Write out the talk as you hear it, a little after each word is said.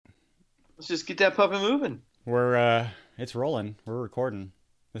Let's just get that puppy moving. It's rolling. We're recording.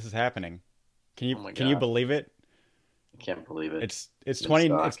 This is happening. Can you Oh my can you God. believe it? I can't believe it. It's I'm in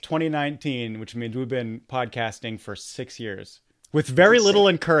 2019, which means we've been podcasting for 6 years with It's very insane. little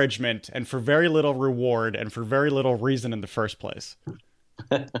encouragement and for very little reward and for very little reason in the first place.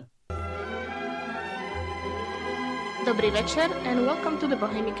 Dobrý večer and welcome to the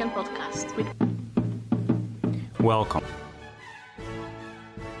Bohemican Podcast. Welcome.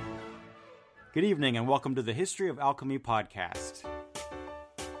 Good evening and welcome to the History of Alchemy podcast.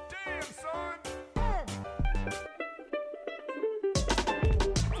 Damn, son!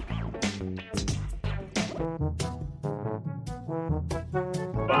 Boom!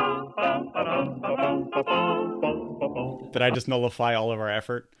 Did I just nullify all of our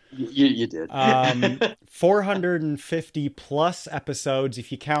effort? You did. 450 plus episodes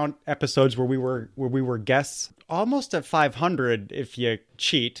if you count episodes where we were guests. Almost at 500 if you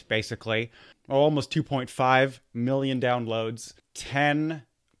cheat, basically. Almost 2.5 million downloads. 10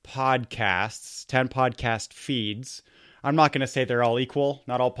 podcasts, 10 podcast feeds. I'm not going to say they're all equal.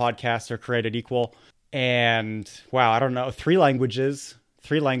 Not all podcasts are created equal. And wow, I don't know, three languages,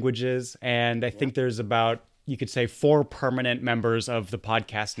 and I think there's about, you could say, 4 permanent members of the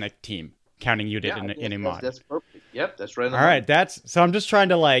Podcastnik team, counting you did in a mod. That's perfect. Yep, that's right. All right, so I'm just trying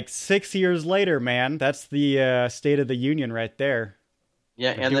to 6 years later, man. That's the State of the Union right there.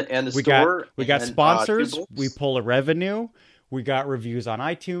 Yeah, and the we store. got and, sponsors. 2 books. We pull a revenue. We got reviews on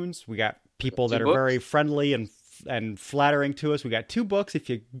iTunes. We got people that 2 are books. very friendly and flattering to us. We got 2 books. If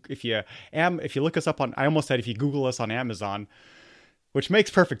you look us up on, I almost said if you Google us on Amazon, which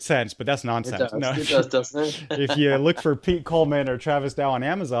makes perfect sense, but that's nonsense. It does, doesn't it? If you look for Pete Coleman or Travis Dow on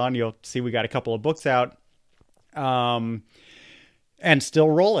Amazon, you'll see we got a couple of books out, and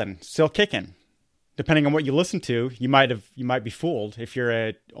still rolling, still kicking. Depending on what you listen to, you might be fooled. If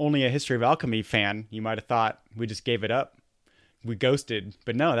you're only a History of Alchemy fan, you might have thought we just gave it up, we ghosted.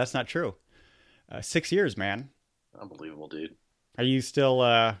 But no, that's not true. 6 years, man. Unbelievable, dude. Are you still?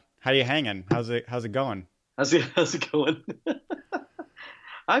 How are you hanging? How's it going? How's it going?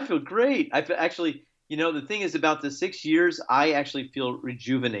 I feel great. I feel, actually, the thing is about the 6 years, I actually feel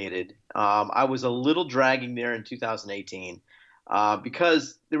rejuvenated. I was a little dragging there in 2018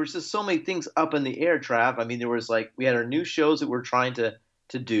 because there was just so many things up in the air, Trav. I mean, there was we had our new shows that we're trying to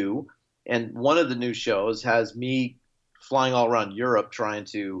do, and one of the new shows has me flying all around Europe trying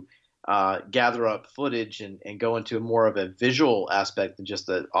to gather up footage and go into more of a visual aspect than just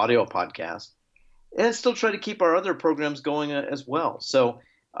the audio podcast, and still try to keep our other programs going as well. So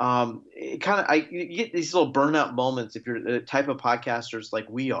you get these little burnout moments if you're the type of podcasters like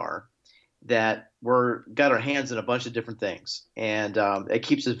we are, that we're got our hands in a bunch of different things, and it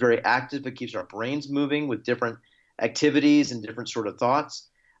keeps us very active. It keeps our brains moving with different activities and different sort of thoughts,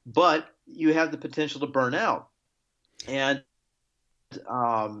 but you have the potential to burn out. And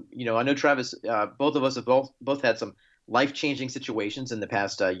I know Travis, both of us have both had some life-changing situations in the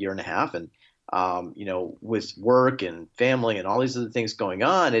past year and a half, and with work and family and all these other things going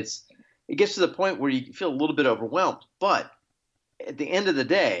on, it gets to the point where you feel a little bit overwhelmed. But at the end of the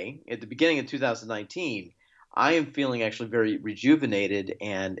day, at the beginning of 2019, I am feeling actually very rejuvenated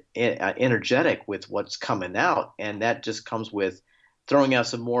and energetic with what's coming out, and that just comes with throwing out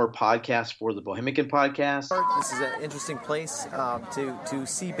some more podcasts for the Bohemican podcast. This is an interesting place to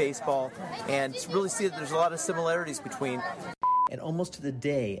see baseball and to really see that there's a lot of similarities between. And almost to the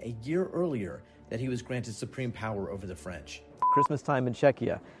day, a year earlier, that he was granted supreme power over the French. Christmas time in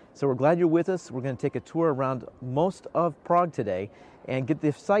Czechia. So we're glad you're with us. We're going to take a tour around most of Prague today and get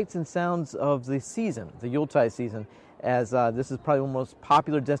the sights and sounds of the season, the Yuletide season, as this is probably one of the most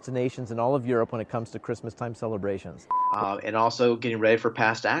popular destinations in all of Europe when it comes to Christmas time celebrations. And also getting ready for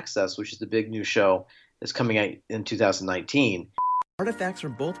Past Access, which is the big new show that's coming out in 2019. Artifacts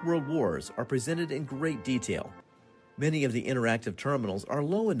from both world wars are presented in great detail. Many of the interactive terminals are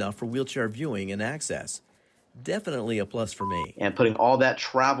low enough for wheelchair viewing and access. Definitely a plus for me. And putting all that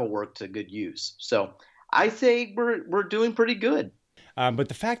travel work to good use. So I say we're doing pretty good. But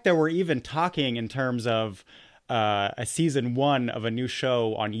the fact that we're even talking in terms of a season 1 of a new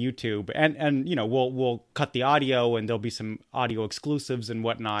show on YouTube, and we'll cut the audio, and there'll be some audio exclusives and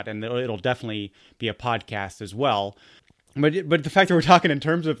whatnot, and it'll definitely be a podcast as well. But the fact that we're talking in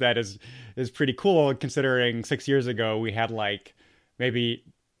terms of that is pretty cool, considering 6 years ago we had maybe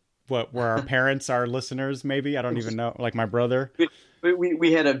were our parents our listeners, maybe, I don't even know, like my brother.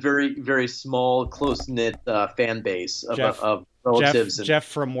 We had a very, very small, close-knit fan base of relatives. Jeff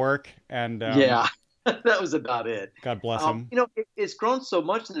from work, and yeah, that was about it. God bless him. It's grown so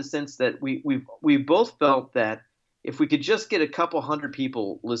much in the sense that we've both felt that if we could just get a couple hundred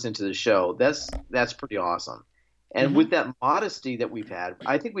people listening to the show, that's pretty awesome. And Mhm. with that modesty that we've had,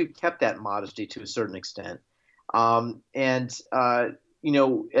 I think we've kept that modesty to a certain extent. And as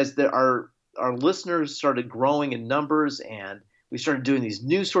our listeners started growing in numbers, and we started doing these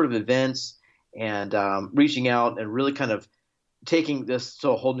new sort of events and reaching out and really kind of taking this to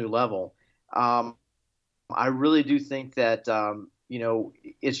a whole new level. I really do think that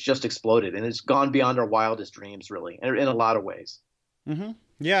it's just exploded, and it's gone beyond our wildest dreams, really, in a lot of ways. Mm-hmm.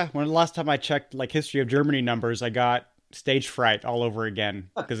 Yeah, when the last time I checked like history of Germany numbers, I got stage fright all over again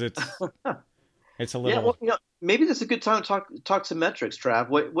because it's a little. Yeah, well, maybe this is a good time to talk some metrics, Trav.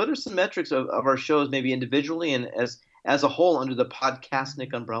 What are some metrics of our shows, maybe individually and as a whole under the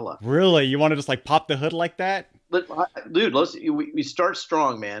Podcastnik umbrella? Really, you want to just like pop the hood like that? Dude, we start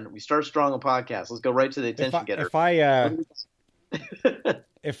strong, man. We start strong on podcasts. Let's go right to the attention getter.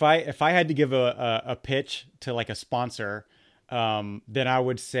 If I had to give a pitch to like a sponsor, then I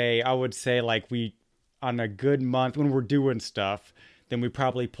would say like we, on a good month when we're doing stuff, then we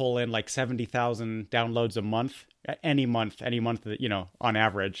probably pull in like 70,000 downloads a month, any month that, on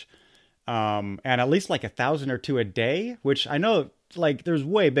average. And at least like 1,000 or 2 a day, which I know like there's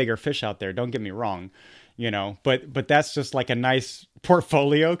way bigger fish out there. Don't get me wrong, but that's just like a nice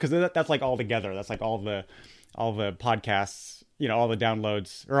portfolio. Cause that's like all together. That's like all the podcasts, all the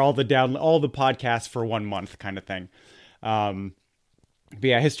downloads or all the podcasts for 1 month kind of thing. But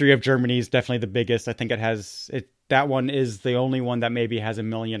yeah, History of Germany is definitely the biggest. I think that one is the only one that maybe has 1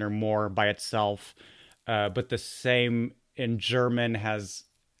 million or more by itself. But the same in German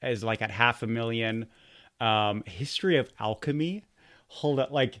is like at 500,000. History of Alchemy. Hold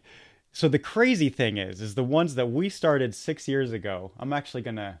up. So the crazy thing is the ones that we started 6 years ago,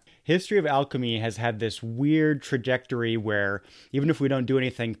 History of Alchemy has had this weird trajectory where even if we don't do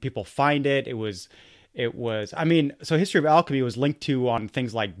anything, people find it. So History of Alchemy was linked to on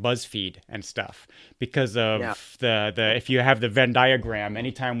things like BuzzFeed and stuff because of if you have the Venn diagram,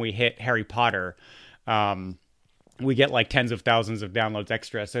 anytime we hit Harry Potter, we get like tens of thousands of downloads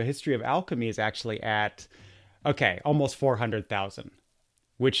extra. So History of Alchemy is actually at, almost 400,000,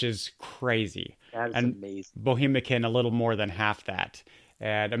 which is crazy. That is and amazing. Bohemican, a little more than half that.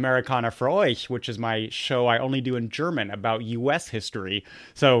 And Amerikaner für euch, which is my show I only do in German about U.S. history.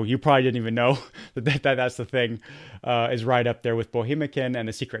 So you probably didn't even know that's the thing, is right up there with Bohemican. And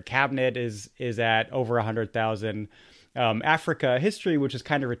The Secret Cabinet is at over 100,000. Africa History, which is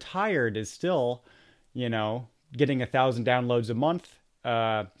kind of retired, is still, getting 1,000 downloads a month.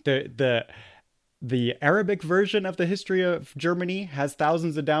 The Arabic version of the History of Germany has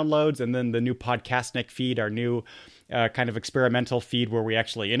thousands of downloads, and then the new Podcastnik feed, our new kind of experimental feed where we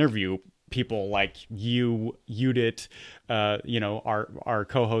actually interview people like you, Judith, our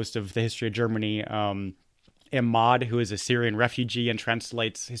co-host of the History of Germany, Imad, who is a Syrian refugee and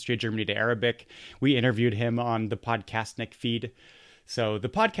translates History of Germany to Arabic. We interviewed him on the Podcastnik feed. So the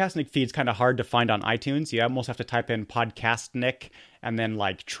Podcastnik feed's kind of hard to find on iTunes. You almost have to type in Podcastnik and then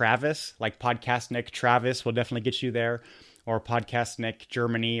like Travis, like Podcastnik Travis will definitely get you there, or Podcastnik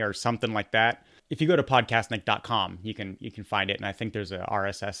Germany or something like that. If you go to podcastnik.com, you can find it, and I think there's a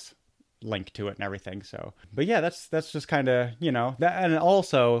RSS link to it and everything. So, but yeah, that's just kind of, that. And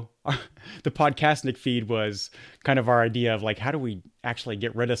also the Podcastnik feed was kind of our idea of like, how do we actually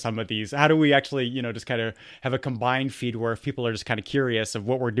get rid of some of these? How do we actually, just kind of have a combined feed where if people are just kind of curious of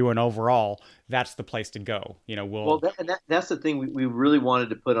what we're doing overall, that's the place to go. That's the thing we really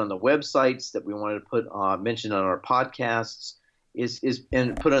wanted to put on the websites, that we wanted to put mentioned on our podcasts, is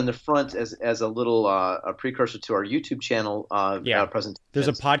and put on the front as a little a precursor to our YouTube channel presentation. There's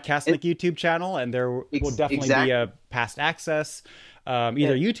a Podcastnik YouTube channel, and there will definitely be a past access,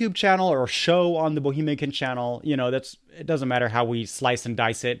 either YouTube channel or show on the Bohemican channel. It doesn't matter how we slice and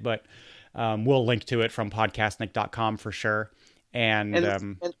dice it, but we'll link to it from podcastnik.com for sure. And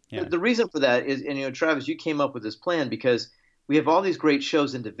the reason for that is, Travis, you came up with this plan because we have all these great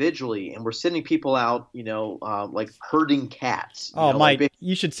shows individually, and we're sending people out, like herding cats. Oh, Mike,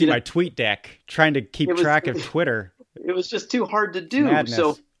 you should see my tweet deck trying to keep track of Twitter. It was just too hard to do.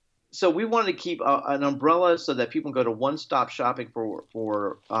 Madness. So we wanted to keep an umbrella so that people can go to one-stop shopping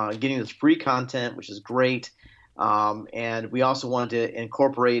for getting this free content, which is great. And we also wanted to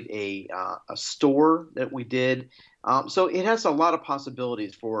incorporate a store that we did. So it has a lot of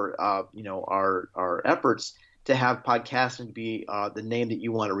possibilities for our efforts to have podcasting be the name that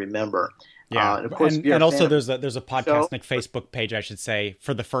you want to remember. Yeah, and of course, and also there's a Podcastnik Facebook page, I should say,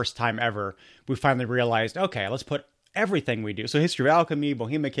 for the first time ever. We finally realized, okay, let's put everything we do. So History of Alchemy,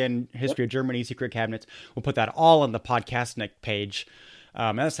 Bohemican, History of Germany, Secret Cabinets, we'll put that all on the Podcastnik page.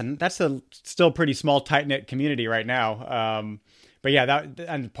 That's a still pretty small, tight knit community right now. But yeah,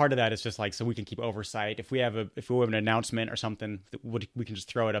 and part of that is just like so we can keep oversight. If we have an announcement or something, we can just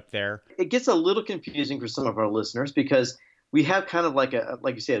throw it up there. It gets a little confusing for some of our listeners because we have kind of like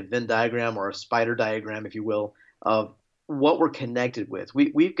like you say, a Venn diagram or a spider diagram, if you will, of what we're connected with.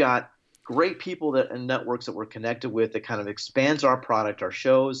 We've got great people and networks that we're connected with that kind of expands our product, our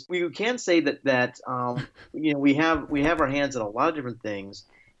shows. We can say that we have our hands in a lot of different things,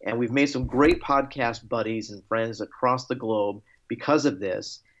 and we've made some great podcast buddies and friends across the globe because of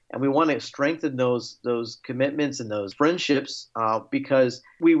this. And we want to strengthen those commitments and those friendships because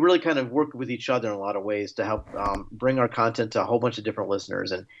we really kind of work with each other in a lot of ways to help bring our content to a whole bunch of different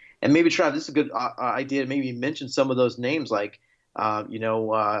listeners. And maybe, Trav, this is a good idea to maybe mention some of those names like,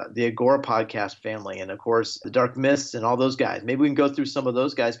 the Agora podcast family and, of course, the Dark Myths and all those guys. Maybe we can go through some of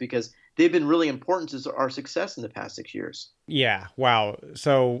those guys because they've been really important to our success in the past 6 years. Yeah. Wow.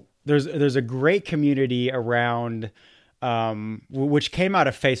 So there's a great community around which came out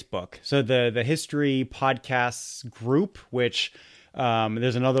of Facebook. So the History Podcasts group, which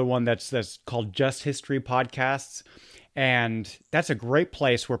there's another one that's called Just History Podcasts. And that's a great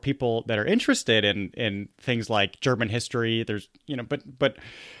place where people that are interested in things like German history, there's, but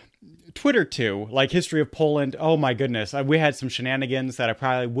Twitter too, like history of Poland. Oh my goodness. We had some shenanigans that I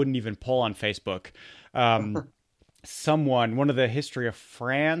probably wouldn't even pull on Facebook. One of the history of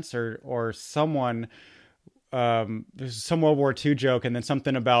France or someone, there's some World War II joke and then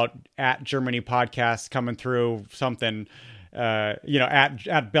something about at Germany podcasts coming through something,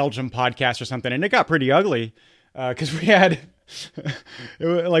 at Belgium podcast or something. And it got pretty ugly. Because we had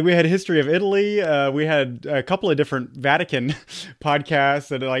history of Italy, we had a couple of different Vatican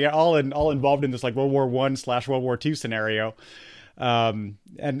podcasts, and like all involved in this like World War I/World War II scenario, and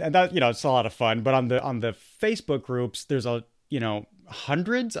that it's a lot of fun. But on the Facebook groups, there's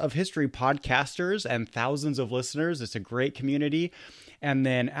hundreds of history podcasters and thousands of listeners. It's a great community. And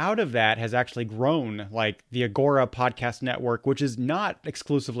then out of that has actually grown like the Agora podcast network, which is not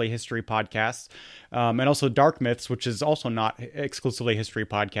exclusively history podcasts, and also Dark Myths, which is also not exclusively history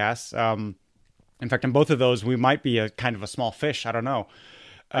podcasts. In fact, in both of those, we might be a kind of a small fish. I don't know.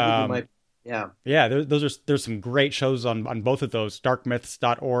 I think we might. Yeah. Yeah. There's some great shows on both of those.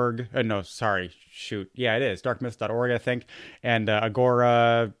 Darkmyths.org. No, sorry. Shoot. Yeah, it is darkmyths.org, I think. And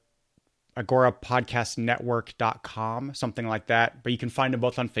agorapodcastnetwork.com, something like that. But you can find them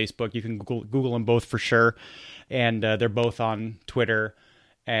both on Facebook. You can Google them both for sure. And they're both on Twitter.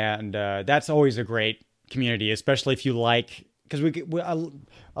 And that's always a great community, especially if you like, because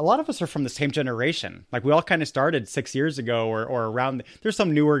a lot of us are from the same generation. Like we all kind of started 6 years ago or around. There's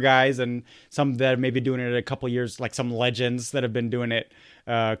some newer guys and some that may be doing it a couple of years, like some legends that have been doing it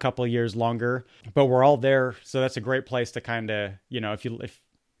a couple of years longer. But we're all there. So that's a great place to kind of, if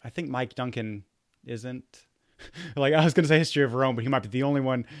I think Mike Duncan isn't like, I was going to say History of Rome, but he might be the only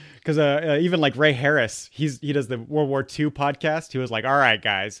one. Because even like Ray Harris, he does the World War II podcast. He was like, all right,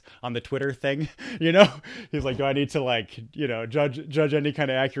 guys, on the Twitter thing, he's like, do I need to judge any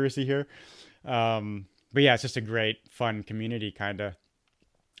kind of accuracy here? But yeah, it's just a great, fun community kind of.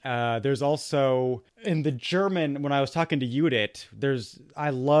 There's also in the German, when I was talking to Judith,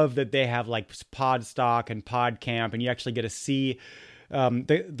 I love that they have like Podstock and PodCamp, and you actually get to see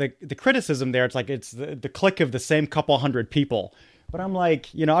the criticism there. It's like it's the clique of the same couple hundred people. But I'm like,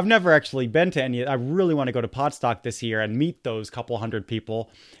 I've never actually been to any. I really want to go to Podstock this year and meet those couple hundred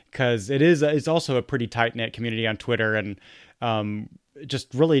people because it's also a pretty tight knit community on Twitter, and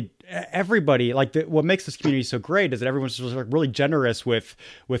just really everybody what makes this community so great is that everyone's just really generous with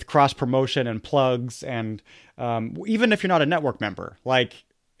cross promotion and plugs, and even if you're not a network member, like.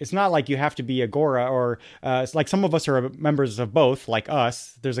 It's not like you have to be Agora or it's like some of us are members of both, like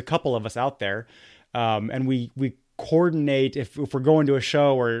us. There's a couple of us out there. And we coordinate if we're going to a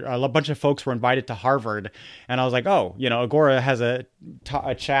show, or a bunch of folks were invited to Harvard. And I was like, oh, Agora has a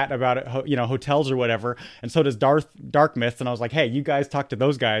chat about it, hotels or whatever. And so does Dark Myths. And I was like, hey, you guys talk to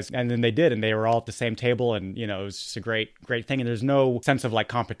those guys. And then they did. And they were all at the same table. And, it was just a great thing. And there's no sense of like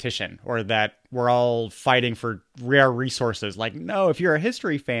competition or that we're all fighting for rare resources. Like, no, if you're a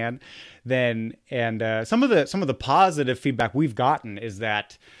history fan, then, and some of the positive feedback we've gotten is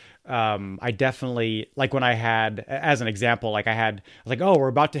that, I definitely, like when I had, as an example, I was like, oh, we're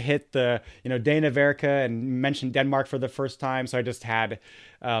about to hit the, Dana Verka and mention Denmark for the first time. So I just had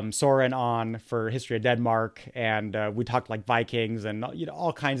Soren on for History of Denmark, and we talked like Vikings and,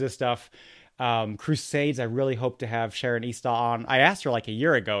 all kinds of stuff. Crusades, I really hope to have Sharon Eastaugh on. I asked her like a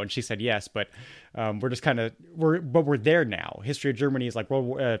year ago and she said yes, but we're just we're there now. History of Germany is like World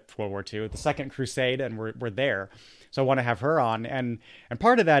War II, the Second Crusade, and we're there. So I want to have her on, and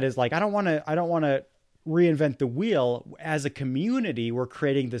part of that is like I don't want to reinvent the wheel. As a community, we're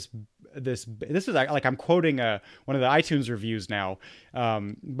creating this is like I'm quoting one of the iTunes reviews now,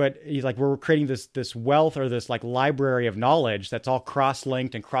 but he's like we're creating this wealth or this like library of knowledge that's all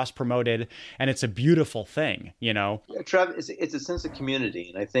cross-linked and cross-promoted, and it's a beautiful thing, you know. Yeah, Trev, it's a sense of community,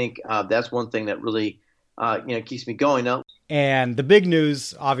 and I think that's one thing that really keeps me going. Now, and the big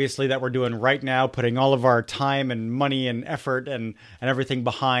news, obviously, that we're doing right now, putting all of our time and money and effort and everything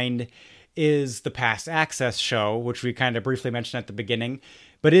behind, is the Past Access show, which we kind of briefly mentioned at the beginning.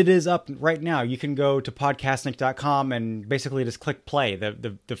 But it is up right now. You can go to podcastnik.com and basically just click play.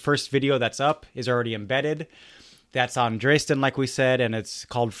 The first video that's up is already embedded. That's on Dresden, like we said, and it's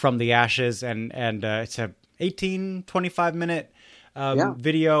called From the Ashes, and it's a 25 minute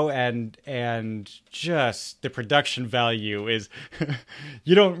video, and just the production value is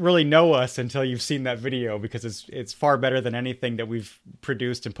you don't really know us until you've seen that video, because it's far better than anything that we've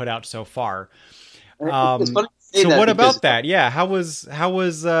produced and put out so far. It's funny. So what about that? Yeah, how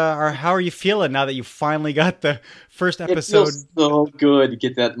are you feeling now that you finally got the first episode? It feels so good to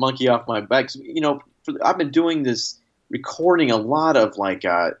get that monkey off my back. I've been doing this, recording a lot of like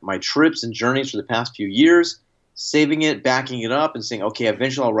my trips and journeys for the past few years, saving it, backing it up, and saying, okay,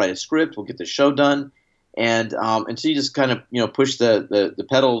 eventually I'll write a script, we'll get the show done, and until you just kind of push the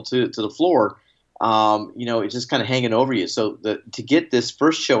pedal to the floor, it's just kind of hanging over you. So to get this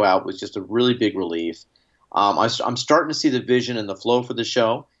first show out was just a really big relief. I'm starting to see the vision and the flow for the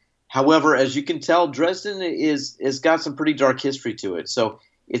show. However, as you can tell, Dresden is got some pretty dark history to it. So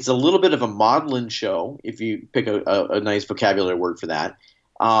it's a little bit of a maudlin show, if you pick a nice vocabulary word for that,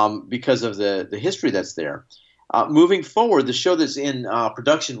 because of the history that's there. Moving forward, the show that's in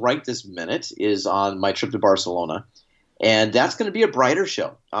production right this minute is on my trip to Barcelona, and that's going to be a brighter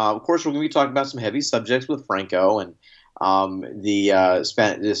show. Of course, we're going to be talking about some heavy subjects with Franco and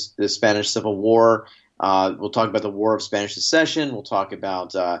the Spanish Civil War. We'll talk about the War of Spanish Succession. We'll talk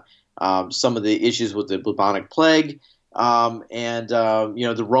about some of the issues with the bubonic plague, and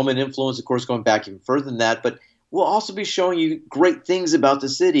the Roman influence, of course, going back even further than that. But we'll also be showing you great things about the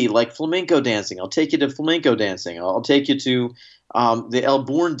city, like flamenco dancing. I'll take you to flamenco dancing. I'll take you to the El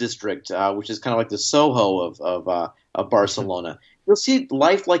Bourne district, which is kind of like the Soho of Barcelona. You'll see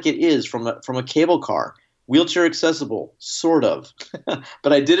life like it is from a cable car. Wheelchair accessible, sort of,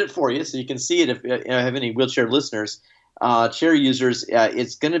 but I did it for you so you can see it. If I have any wheelchair listeners, chair users,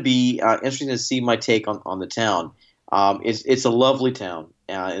 it's going to be interesting to see my take on the town. It's a lovely town.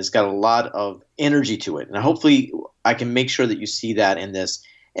 It's got a lot of energy to it, and hopefully I can make sure that you see that in this.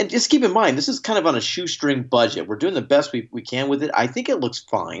 And just keep in mind, this is kind of on a shoestring budget. We're doing the best we can with it. I think it looks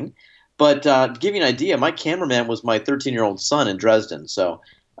fine, but to give you an idea, my cameraman was my 13-year-old son in Dresden, so.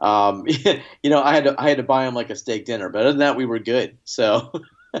 I had to buy him like a steak dinner, but other than that, we were good. So,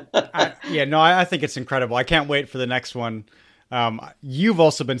 I think it's incredible. I can't wait for the next one. You've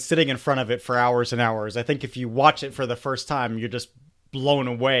also been sitting in front of it for hours and hours. I think if you watch it for the first time, you're just blown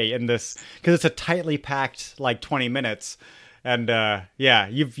away in this, because it's a tightly packed like 20 minutes. And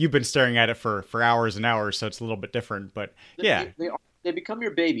you've been staring at it for hours and hours, so it's a little bit different. But yeah, they become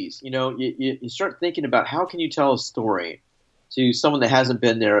your babies. You start thinking about how can you tell a story to someone that hasn't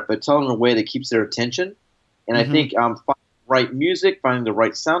been there, but tell them in a way that keeps their attention. And I think finding the right music, finding the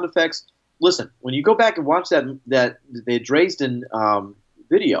right sound effects. Listen, when you go back and watch the Dresden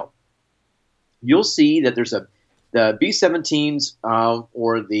video, you'll see that there's the B-17s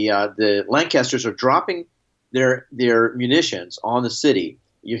or the Lancasters are dropping their munitions on the city.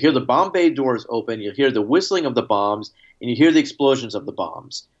 You hear the bomb bay doors open, you hear the whistling of the bombs, and you hear the explosions of the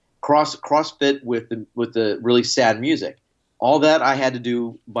bombs. Crossfit with the really sad music. All that I had to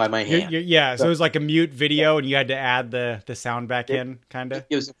do by my hand. So it was like a mute video, and you had to add the sound back in, kind of?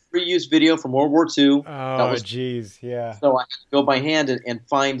 It was a free use video from World War II. Oh, geez, yeah. So I had to go by hand and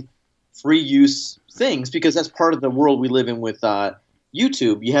find free use things, because that's part of the world we live in with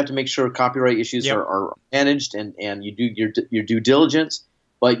YouTube. You have to make sure copyright issues are managed, and you do your due diligence,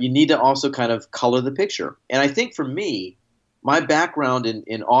 but you need to also kind of color the picture. And I think for me, my background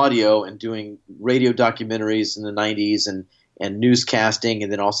in audio and doing radio documentaries in the 90s and newscasting,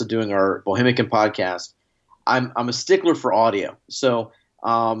 and then also doing our Bohemican podcast, I'm a stickler for audio. So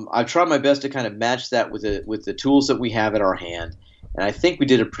I've tried my best to kind of match that with the tools that we have at our hand, and I think we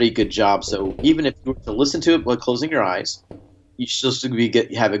did a pretty good job. So even if you were to listen to it while closing your eyes, you should still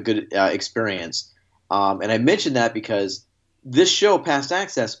have a good experience. And I mention that because this show, Past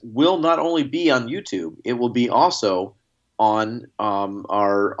Access, will not only be on YouTube, it will be also on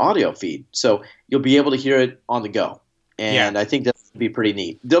our audio feed. So you'll be able to hear it on the go. And I think that would be pretty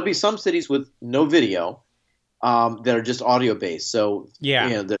neat. There'll be some cities with no video, that are just audio based. So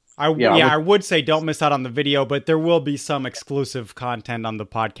Yeah. the, I would say don't miss out on the video, but there will be some exclusive content on the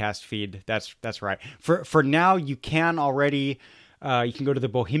podcast feed. That's right. For now, you can already you can go to the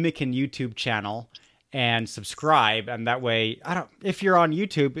Bohemican YouTube channel and subscribe, and that way, if you're on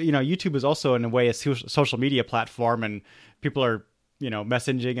YouTube, YouTube is also in a way a social media platform, and people are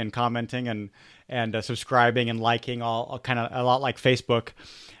messaging and commenting and subscribing and liking, all kind of a lot like Facebook.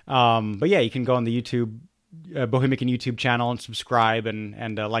 But yeah, you can go on the YouTube. Bohemican YouTube channel and subscribe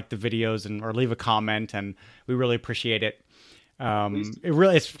and like the videos or leave a comment, and we really appreciate it.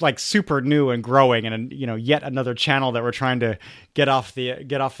 It's like super new and growing, and yet another channel that we're trying to get off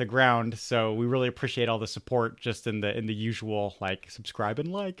the ground. So we really appreciate all the support just in the usual like subscribe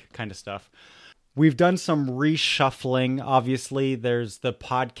and like kind of stuff. We've done some reshuffling. Obviously, there's the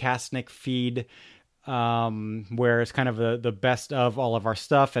Podcastnik feed, where it's kind of the best of all of our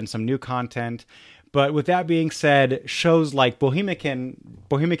stuff and some new content. But with that being said, shows like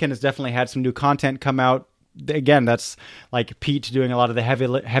Bohemican has definitely had some new content come out. Again, that's like Pete doing a lot of the heavy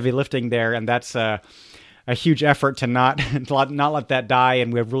lifting there, and that's a huge effort to not let that die.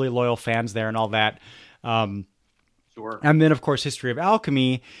 And we have really loyal fans there and all that. Sure. And then, of course, History of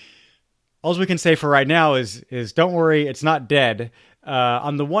Alchemy. All we can say for right now is don't worry, it's not dead.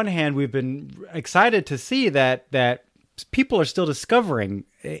 On the one hand, we've been excited to see that people are still discovering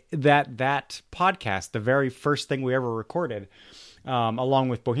that podcast, the very first thing we ever recorded, along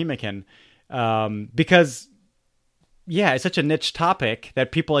with Bohemican, because it's such a niche topic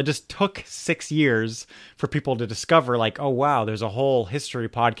that it just took 6 years for people to discover, like, oh wow, there's a whole history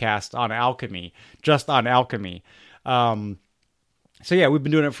podcast on alchemy, just on alchemy. So yeah, we've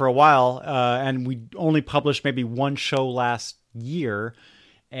been doing it for a while, and we only published maybe one show last year.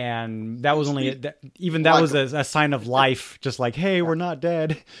 And that was only that was a sign of life, just like, hey, we're not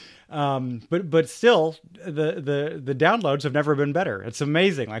dead. But still, the downloads have never been better. It's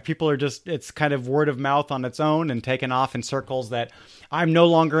amazing. Like, people are it's kind of word of mouth on its own and taken off in circles that I'm no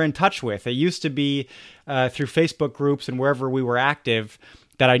longer in touch with. It used to be through Facebook groups and wherever we were active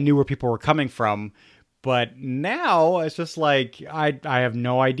that I knew where people were coming from. But now it's just like I have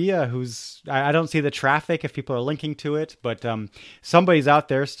no idea I don't see the traffic if people are linking to it, but somebody's out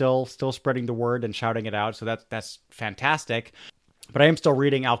there still spreading the word and shouting it out, so that's fantastic. But I am still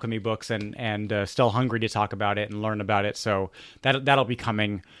reading alchemy books and still hungry to talk about it and learn about it, so that'll be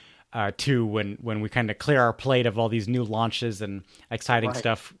coming too when we kind of clear our plate of all these new launches and exciting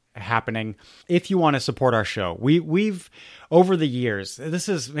stuff happening. If you want to support our show, we've over the years, this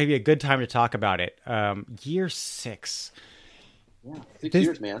is maybe a good time to talk about it. Year 6. Yeah, 6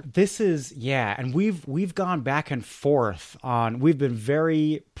 years, man. This is and we've gone back and forth on. We've been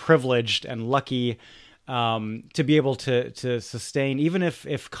very privileged and lucky to be able to sustain, even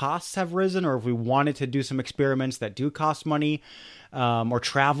if costs have risen, or if we wanted to do some experiments that do cost money, or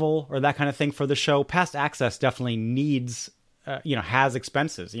travel or that kind of thing for the show. Past Access definitely needs. Has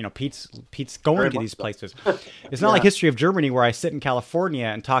expenses. Pete's going to these places. It's not like History of Germany where I sit in California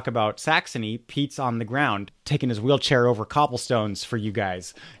and talk about Saxony. Pete's on the ground taking his wheelchair over cobblestones for you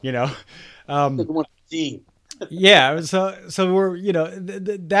guys. Yeah, so we're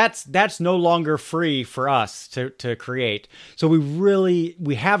that's no longer free for us to create. So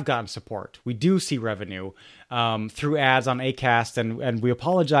we have gotten support. We do see revenue through ads on Acast, and we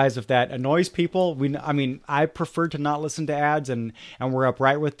apologize if that annoys people. I prefer to not listen to ads, and we're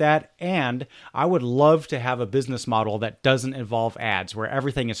upright with that. And I would love to have a business model that doesn't involve ads, where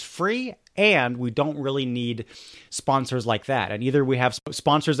everything is free. And we don't really need sponsors like that. And either we have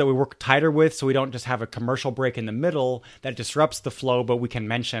sponsors that we work tighter with, so we don't just have a commercial break in the middle that disrupts the flow, but we can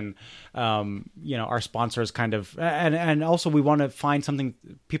mention, our sponsors kind of, and also we want to find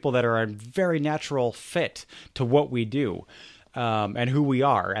people that are a very natural fit to what we do. And who we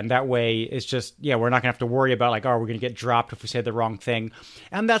are. And that way it's just, we're not gonna have to worry about like, we're gonna get dropped if we say the wrong thing.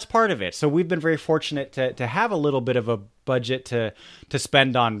 And that's part of it. So we've been very fortunate to have a little bit of a budget to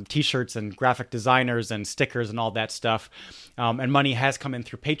spend on t-shirts and graphic designers and stickers and all that stuff. And money has come in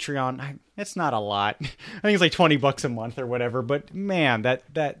through Patreon. It's not a lot. I think it's like $20 a month or whatever, but man,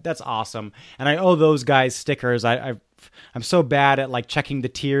 that's awesome. And I owe those guys stickers. I'm so bad at like checking the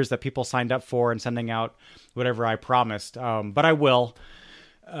tiers that people signed up for and sending out whatever I promised. But I will.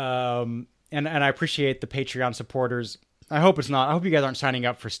 And I appreciate the Patreon supporters. I hope you guys aren't signing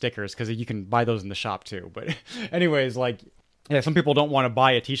up for stickers, because you can buy those in the shop too. But anyways, some people don't want to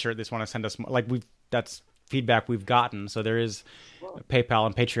buy a t-shirt. They just want to send us, that's feedback we've gotten. So there is PayPal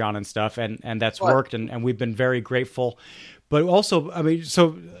and Patreon and stuff, and that's worked, and we've been very grateful. But also,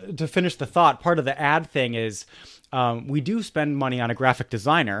 so to finish the thought, part of the ad thing is we do spend money on a graphic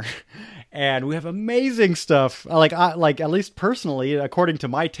designer, and we have amazing stuff. Like at least personally, according to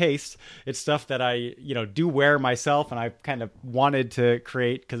my taste, it's stuff that I do wear myself, and I kind of wanted to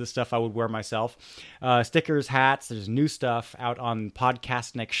create because it's stuff I would wear myself. Stickers, hats. There's new stuff out on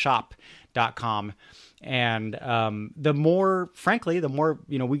podcastnicshop.com. And the more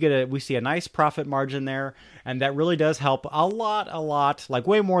we see a nice profit margin there, and that really does help a lot, like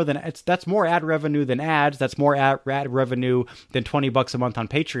way more than that's more ad revenue than ads. That's more ad revenue than $20 a month on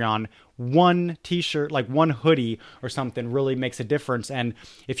Patreon. One t-shirt, like one hoodie or something, really makes a difference. And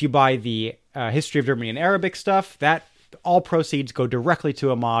if you buy the History of Germany and Arabic stuff, that all proceeds go directly to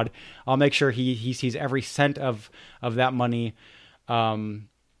Ahmad. I'll make sure he sees every cent of that money.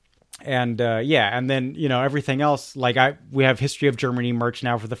 And then everything else, like we have History of Germany merch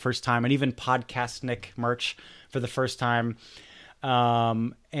now for the first time, and even Podcastnik merch for the first time. So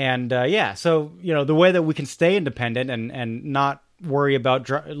the way that we can stay independent and not worry about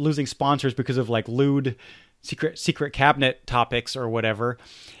losing sponsors because of like lewd secret cabinet topics or whatever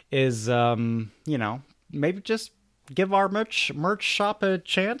is maybe just give our merch shop a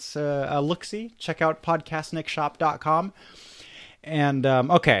chance, a look-see. Check out podcastnicshop.com. And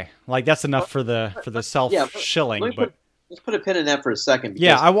like that's enough for the self-shilling. Let's put a pin in that for a second.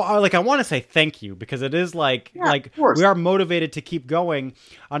 Because, I want to say thank you, because it is we are motivated to keep going.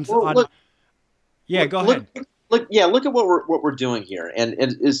 Go ahead. Look at what we're doing here, and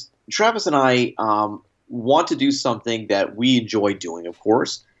is Travis and I want to do something that we enjoy doing, of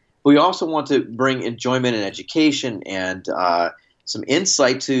course. But we also want to bring enjoyment and education and some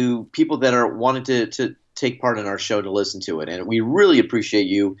insight to people that are wanting to take part in our show to listen to it. And we really appreciate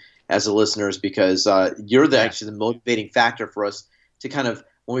you as the listeners, because you're actually the motivating factor for us to kind of,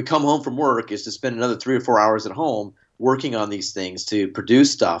 when we come home from work, is to spend another 3 or 4 hours at home working on these things to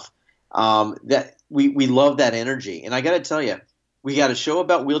produce stuff. That we love that energy. And I got to tell you, we got a show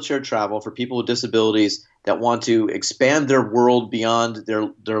about wheelchair travel for people with disabilities that want to expand their world beyond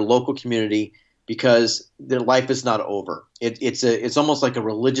their local community, because their life is not over. It's almost like a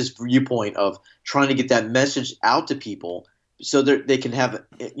religious viewpoint of trying to get that message out to people so that they can have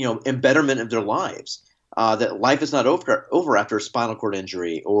embetterment of their lives. That life is not over after a spinal cord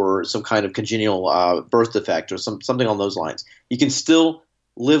injury or some kind of congenital birth defect or something on those lines. You can still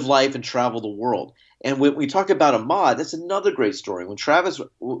live life and travel the world. And when we talk about Ahmad, that's another great story. When Travis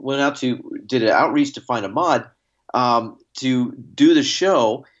did an outreach to find Ahmad to do the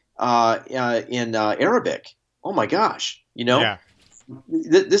show in Arabic. Oh my gosh,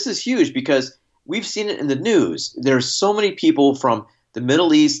 this is huge, because we've seen it in the news. There's so many people from the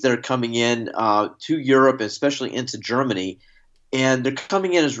Middle East that are coming in to Europe, especially into Germany, and they're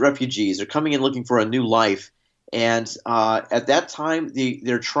coming in as refugees. They're coming in looking for a new life. And at that time,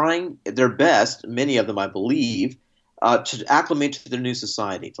 they're trying their best, many of them, I believe, to acclimate to their new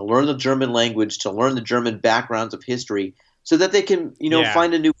society, to learn the German language, to learn the German backgrounds of history, so that they can,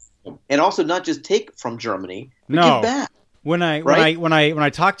 find a new home. And also not just take from Germany, but give back. When I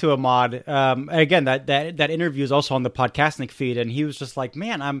talked to Ahmad, again, that interview is also on the Podcastnik feed, and he was just like,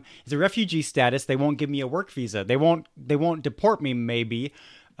 "Man, it's a refugee status. They won't give me a work visa. They won't deport me, maybe,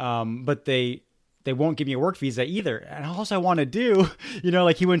 but they won't give me a work visa either. And all I want to do,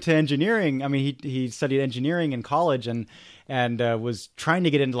 like he went to engineering. I mean, he studied engineering in college and was trying to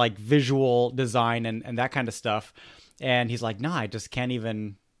get into like visual design and that kind of stuff. And he's like, no, I just can't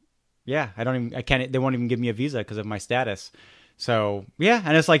even. Yeah, I can't. They won't even give me a visa because of my status. So yeah,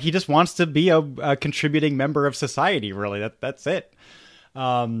 and it's like he just wants to be a contributing member of society. Really, that's it.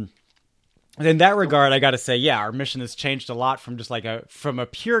 In that regard, I got to say, yeah, our mission has changed a lot from just from a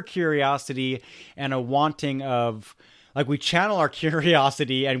pure curiosity and a wanting of, like, we channel our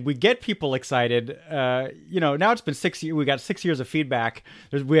curiosity and we get people excited. Now it's been 6 years. We got 6 years of feedback.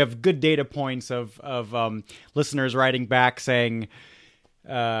 We have good data points of listeners writing back saying,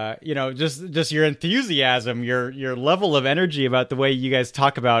 just your enthusiasm, your level of energy about the way you guys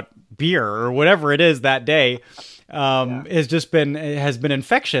talk about beer or whatever it is that day. Has been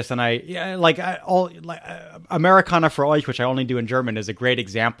infectious, and Americana for Euch, which I only do in German, is a great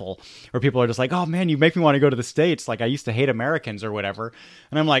example where people are just like, oh man, you make me want to go to the States. Like, I used to hate Americans or whatever,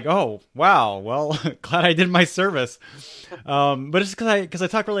 and I'm like, oh wow, well, glad I did my service. But it's because I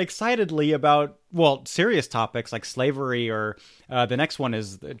talk really excitedly about serious topics like slavery, or the next one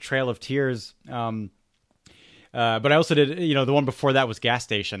is the Trail of Tears. But I also did, the one before that was gas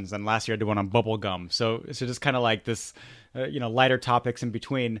stations, and last year I did one on bubble gum. So just kind of like this, lighter topics in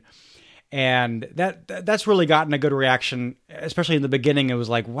between. And that's really gotten a good reaction, especially in the beginning. It was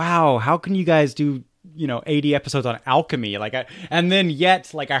like, wow, how can you guys do 80 episodes on alchemy. And then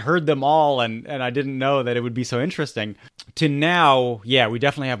yet I heard them all and I didn't know that it would be so interesting. To now, yeah, we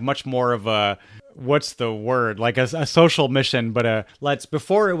definitely have much more of a, what's the word? Like a social mission, but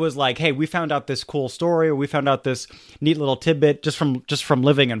before it was like, hey, we found out this cool story, or we found out this neat little tidbit just from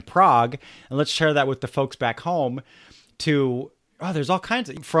living in Prague, and let's share that with the folks back home. To, there's all kinds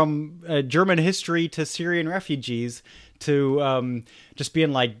of, from German history to Syrian refugees to just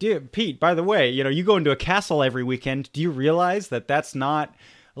being like, dude, Pete, by the way, you go into a castle every weekend. Do you realize that that's not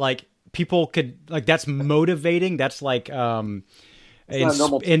like people could, like, that's motivating. That's like,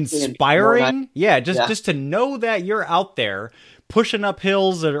 inspiring. Just to know that you're out there pushing up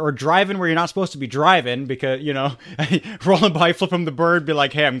hills or driving where you're not supposed to be driving because, rolling by, flip them the bird, be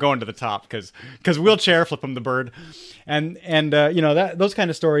like, hey, I'm going to the top because wheelchair, flip them the bird. And that those kind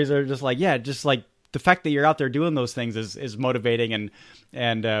of stories are just like, just like the fact that you're out there doing those things is motivating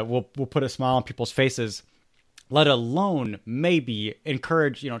and will put a smile on people's faces, let alone maybe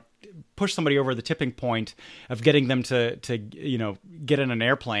encourage, push somebody over the tipping point of getting them to get in an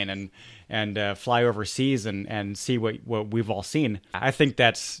airplane and fly overseas and see what we've all seen. I think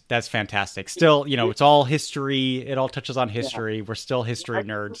that's fantastic. Still, it's all history. It all touches on history. Yeah. We're still history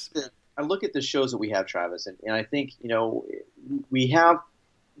nerds. I look at the shows that we have, Travis, and I think, we have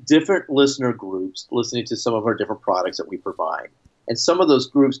different listener groups listening to some of our different products that we provide. And some of those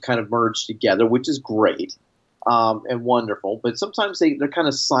groups kind of merge together, which is great. And wonderful, but sometimes they're kind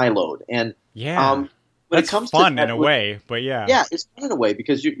of siloed, and that's fun in a way. But it's fun in a way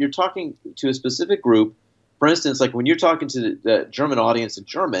because you're talking to a specific group. For instance, like when you're talking to the German audience in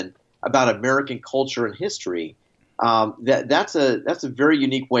German about American culture and history, that's a very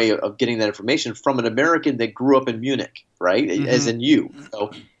unique way of getting that information from an American that grew up in Munich, right? Mm-hmm. As in you.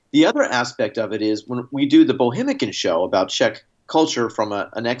 So the other aspect of it is when we do the Bohemican show about Czech culture from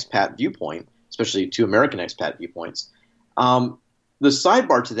an expat viewpoint, especially two American expat viewpoints. The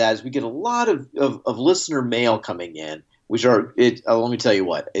sidebar to that is we get a lot of listener mail coming in, which let me tell you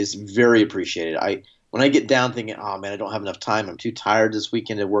what, is very appreciated. When I get down thinking, oh man, I don't have enough time, I'm too tired this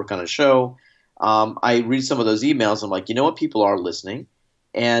weekend to work on a show, I read some of those emails. I'm like, you know what, people are listening,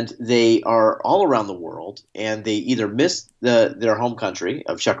 and they are all around the world, and they either miss their home country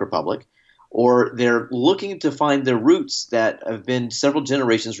of Czech Republic, or they're looking to find their roots that have been several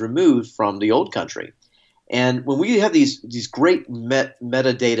generations removed from the old country. And when we have these great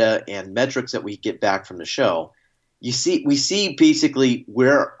metadata and metrics that we get back from the show, we see basically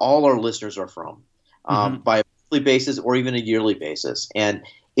where all our listeners are from by a monthly basis or even a yearly basis. And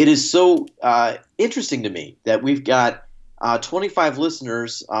it is so interesting to me that we've got 25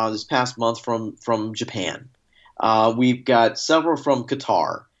 listeners this past month from Japan. We've got several from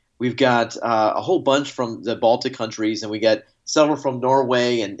Qatar. We've got a whole bunch from the Baltic countries, and we got several from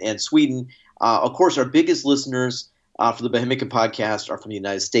Norway and Sweden. Of course, our biggest listeners for the Bohemican podcast are from the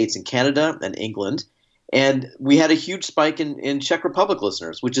United States and Canada and England. And we had a huge spike in Czech Republic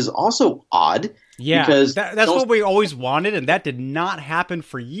listeners, which is also odd. Yeah, because that's what we always wanted, and that did not happen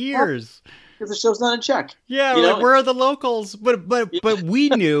for years. Because the show's not in Czech. Yeah, like, where are the locals? But we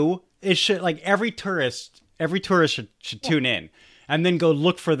knew it should, like, every tourist should tune in. And then go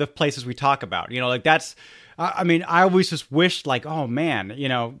look for the places we talk about. That's, I always just wished, like, oh man,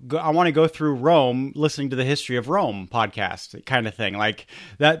 I want to go through Rome listening to the History of Rome podcast kind of thing. Like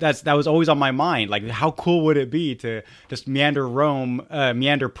that was always on my mind. Like, how cool would it be to just meander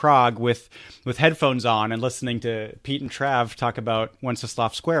Prague with headphones on and listening to Pete and Trav talk about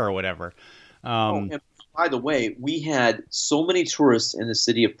Wenceslav Square or whatever. And by the way, we had so many tourists in the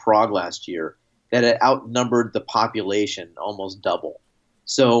city of Prague last year that it outnumbered the population almost double.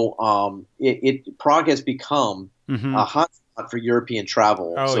 So Prague has become a hotspot for European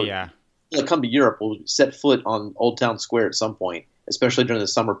travel. Oh, so yeah. People that come to Europe will set foot on Old Town Square at some point, especially during the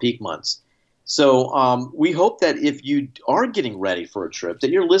summer peak months. So we hope that if you are getting ready for a trip, that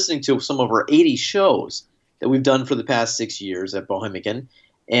you're listening to some of our 80 shows that we've done for the past 6 years at Bohemican,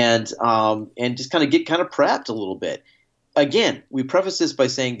 and just kind of get prepped a little bit. Again, we preface this by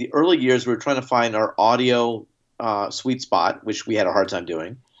saying the early years we were trying to find our audio sweet spot, which we had a hard time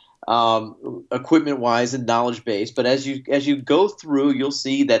doing, equipment-wise and knowledge base. But as you go through, you'll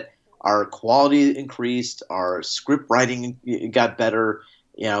see that our quality increased, our script writing got better.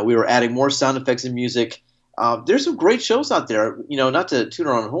 We were adding more sound effects and music. There's some great shows out there. Not to toot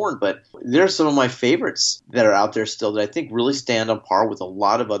our own horn, but there's some of my favorites that are out there still that I think really stand on par with a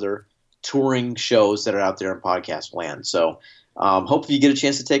lot of other touring shows that are out there in podcast land. So hopefully you get a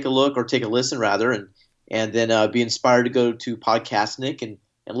chance to take a look or take a listen rather, and then be inspired to go to Podcastnik and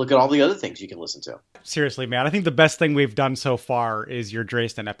and look at all the other things you can listen to. Seriously, man, I think the best thing we've done so far is your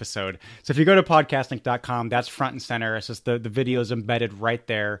Dresden episode. So if you go to podcastlink.com, that's front and center. It's just the video is embedded right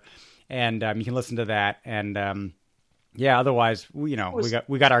there, and you can listen to that. And yeah, otherwise, we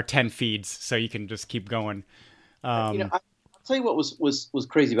got our 10 feeds, so you can just keep going. I'll tell you what was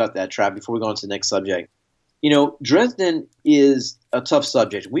crazy about that, Trav. Before we go on to the next subject, Dresden is a tough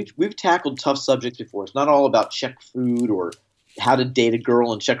subject. We've tackled tough subjects before. It's not all about Czech food or how to date a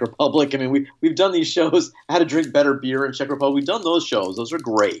girl in Czech Republic. I mean, we've done these shows, how to drink better beer in Czech Republic. We've done those shows. Those are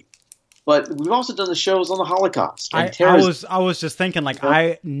great. But we've also done the shows on the Holocaust. And I was just thinking, like,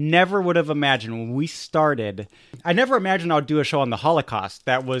 I never would have imagined when we started. I never imagined I'd do a show on the Holocaust.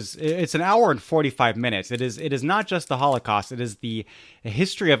 It's an hour and 45 minutes. It is not just the Holocaust. It is the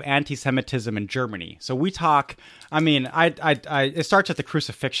history of anti-Semitism in Germany. So we talk. I mean, it starts at the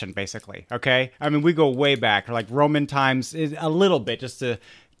crucifixion, basically. Okay, I mean, we go way back, like Roman times, a little bit, just to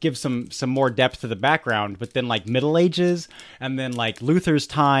give some more depth to the background, but then like Middle Ages, and then like Luther's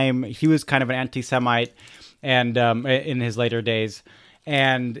time, he was kind of an anti-Semite, and in his later days,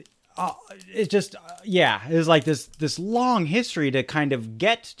 and it just it was like this long history to kind of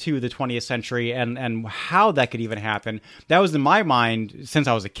get to the 20th century and how that could even happen. That was in my mind since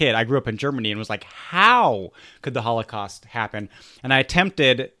I was a kid. I grew up in Germany and was like, how could the Holocaust happen? And I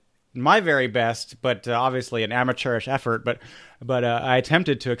attempted my very best, but obviously an amateurish effort, but I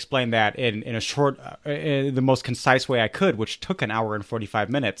attempted to explain that in a short, in the most concise way I could, which took an hour and 45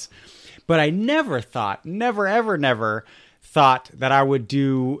 minutes. But I never thought that I would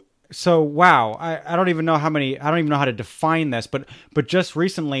do so. Wow, I don't even know how to define this, but just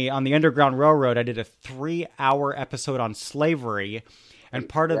recently on the Underground Railroad, I did a 3-hour episode on slavery, and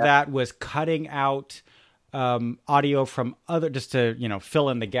part of that was cutting out audio from other, just to fill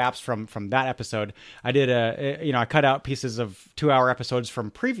in the gaps from that episode. I did I cut out pieces of 2-hour episodes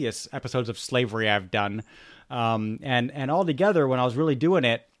from previous episodes of slavery I've done, and all together, when I was really doing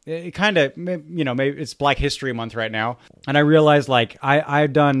it kind of, maybe it's Black History Month right now, and I realized like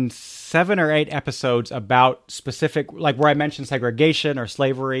I've done 7 or 8 episodes about specific, like where I mentioned segregation or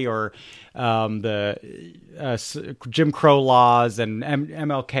slavery or the Jim Crow laws and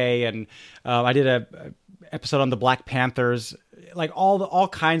MLK, and I did a episode on the Black Panthers, like all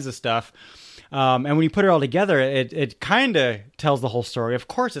kinds of stuff. And when you put it all together, it kind of tells the whole story. Of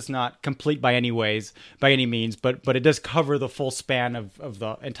course, it's not complete by any means, but it does cover the full span of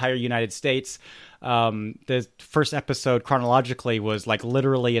the entire United States. The first episode chronologically was like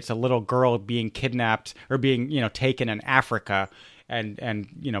literally it's a little girl being kidnapped or being, taken in Africa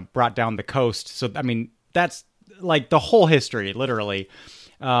and brought down the coast. So, I mean, that's like the whole history, literally.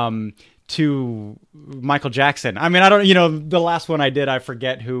 To Michael Jackson. I mean, I don't, the last one I did, I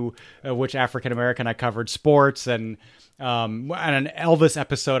forget which African American I covered, sports, and an Elvis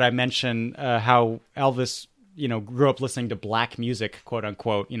episode, I mentioned how Elvis, grew up listening to black music, quote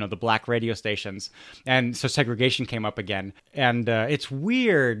unquote, the black radio stations. And so segregation came up again. And it's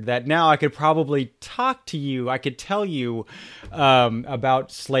weird that now I could probably talk to you. I could tell you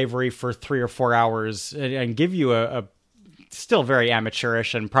about slavery for 3 or 4 hours and give you a still very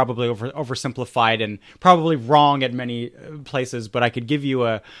amateurish and probably oversimplified and probably wrong at many places, but I could give you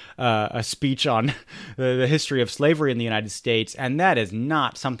a speech on the history of slavery in the United States, and that is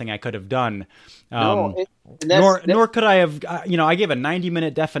not something I could have done. Nor could I have, I gave a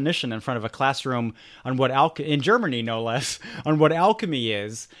 90-minute definition in front of a classroom on what in Germany, no less, on what alchemy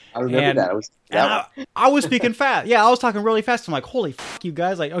is. I remember that. I was speaking fast. Yeah, I was talking really fast. I'm like, holy fuck, you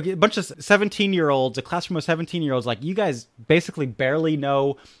guys. Like, okay, a bunch of 17-year-olds, a classroom of 17-year-olds, like, you guys basically barely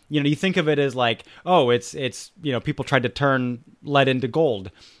know, you think of it as like, oh, it's people tried to turn lead into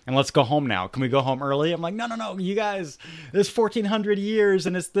gold, and let's go home now. Can we go home early? I'm like, no, you guys, there's 1,400 years,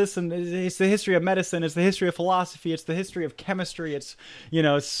 and it's this, and it's the history of medicine, it's the history of philosophy, it's the history of chemistry, it's,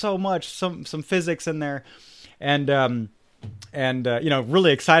 it's so much, some physics in there, and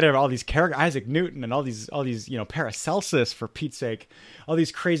really excited about all these characters, Isaac Newton and all these Paracelsus, for Pete's sake, all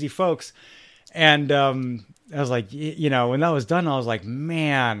these crazy folks. And I was like, when that was done, I was like,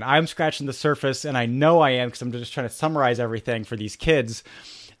 man, I'm scratching the surface, and I know I am, because I'm just trying to summarize everything for these kids.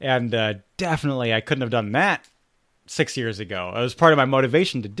 And definitely I couldn't have done that 6 years ago. It was part of my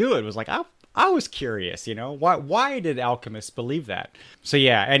motivation to do it. It was like, I was curious, why did alchemists believe that? So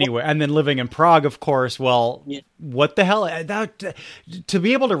yeah, anyway, and then living in Prague, of course, well, yeah. What the hell? To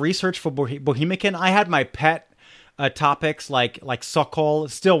be able to research for Bohemican, I had my pet topics like Sokol.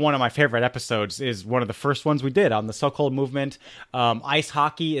 Still one of my favorite episodes is one of the first ones we did on the Sokol movement. Ice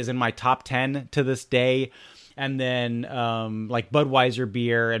hockey is in my top 10 to this day. And then like Budweiser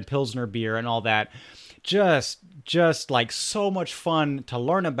beer and Pilsner beer and all that. Just just like so much fun to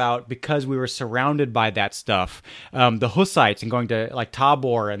learn about because we were surrounded by that stuff. The Hussites and going to like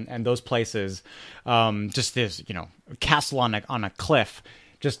Tabor and those places, just this, castle on a cliff,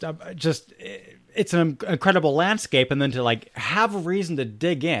 just it's an incredible landscape. And then to like have a reason to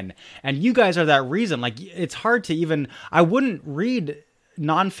dig in, and you guys are that reason. Like it's hard to even, I wouldn't read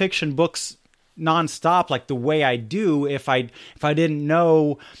nonfiction books nonstop like the way I do if I didn't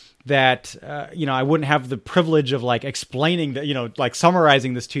know that I wouldn't have the privilege of like explaining that, like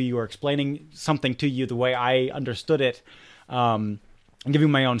summarizing this to you or explaining something to you the way I understood it, and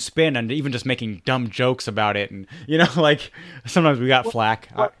giving my own spin and even just making dumb jokes about it. And like sometimes we got flack.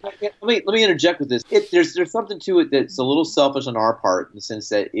 Let me interject with this. There's something to it that's a little selfish on our part in the sense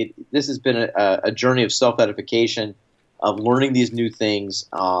that this has been a journey of self-edification, of learning these new things,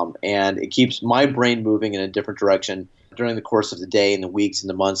 and it keeps my brain moving in a different direction during the course of the day and the weeks and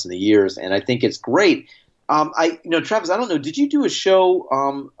the months and the years. And I think it's great. Travis, I don't know, did you do a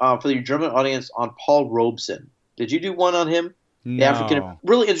show for your German audience on Paul Robeson? Did you do one on him? No. The African,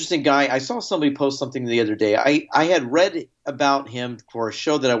 really interesting guy. I saw somebody post something the other day. I had read about him for a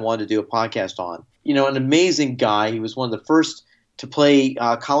show that I wanted to do a podcast on. An amazing guy. He was one of the first to play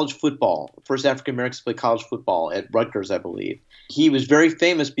college football, first African Americans to play college football at Rutgers, I believe. He was very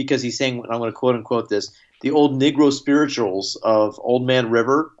famous because he sang, I'm going to quote unquote this, the old Negro spirituals of Old Man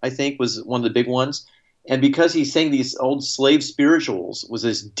River, I think, was one of the big ones. And because he sang these old slave spirituals with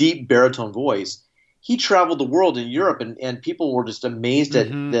this deep baritone voice, he traveled the world in Europe, and people were just amazed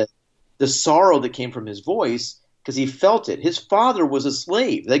at the sorrow that came from his voice because he felt it. His father was a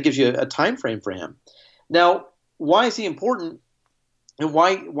slave. That gives you a time frame for him. Now, why is he important? And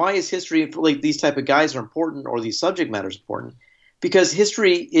why is history, like these type of guys are important, or these subject matters important? Because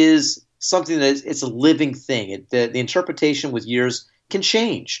history is something that it's a living thing. The interpretation with years can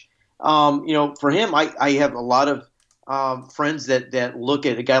change. For him, I have a lot of friends that look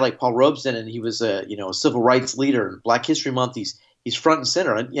at a guy like Paul Robeson, and he was a civil rights leader. Black History Month, he's front and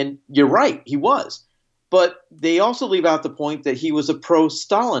center, and you're right, he was. But they also leave out the point that he was a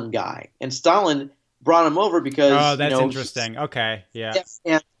pro-Stalin guy, and Stalin brought him over because that's interesting. Okay, yeah,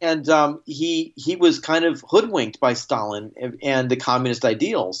 and he was kind of hoodwinked by Stalin and the communist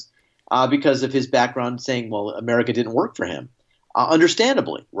ideals because of his background, saying, well, America didn't work for him,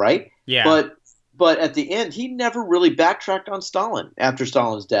 understandably, right? Yeah. But at the end, he never really backtracked on Stalin after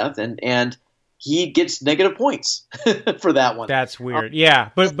Stalin's death, and he gets negative points for that one. That's weird.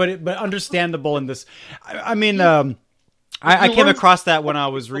 Yeah, but understandable in this. I mean, I came across that when I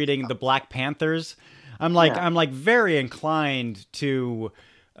was reading the Black Panthers. I'm like very inclined to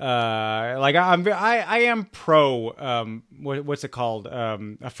I am pro what's it called,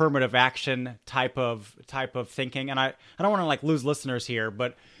 affirmative action type of thinking, and I don't want to like lose listeners here,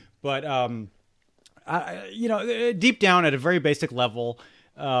 but deep down at a very basic level,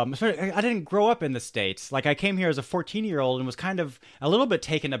 I didn't grow up in the States. Like I came here as a 14-year-old and was kind of a little bit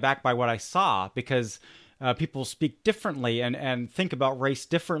taken aback by what I saw because people speak differently and think about race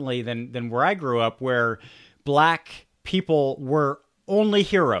differently than where I grew up, where black people were only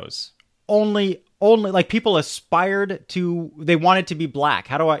heroes, only like people aspired to, they wanted to be black.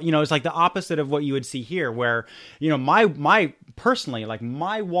 How do I, it's like the opposite of what you would see here, where, my personally, like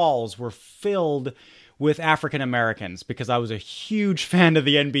my walls were filled with African Americans because I was a huge fan of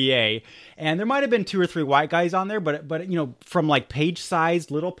the NBA, and there might have been 2 or 3 white guys on there, but from like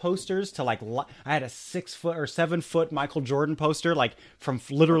page-sized little posters to like I had a 6 foot or 7 foot Michael Jordan poster, like from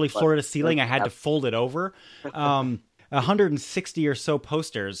literally floor to ceiling. I had to fold it over. 160 or so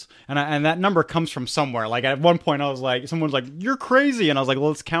posters, and that number comes from somewhere. Like at one point, I was like, someone's like, "You're crazy," and I was like, "Well,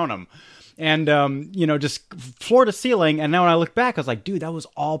 let's count them." And, just floor to ceiling. And now when I look back, I was like, dude, that was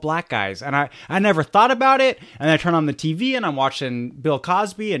all black guys. And I never thought about it. And then I turn on the TV and I'm watching Bill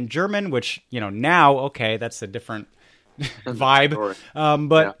Cosby and German, which, now, okay, that's a different vibe.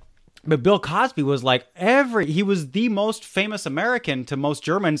 But Bill Cosby was like he was the most famous American to most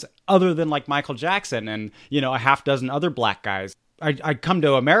Germans other than like Michael Jackson and, a half dozen other black guys. I come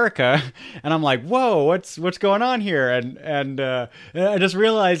to America and I'm like, whoa, what's going on here? And I just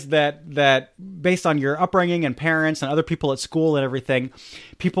realized that based on your upbringing and parents and other people at school and everything,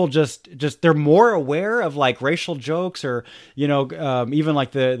 people just they're more aware of like racial jokes or, even like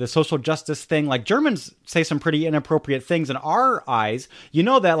the social justice thing. Like Germans say some pretty inappropriate things in our eyes.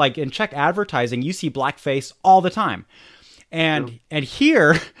 That like in Czech advertising, you see blackface all the time. And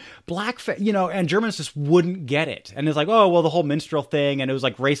here, and Germans just wouldn't get it. And it's like, oh, well, the whole minstrel thing, and it was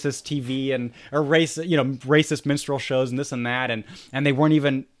like racist TV or racist minstrel shows and this and that. And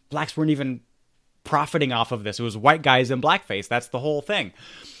blacks weren't even profiting off of this. It was white guys in blackface. That's the whole thing.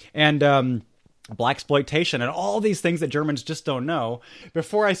 And blaxploitation and all these things that Germans just don't know.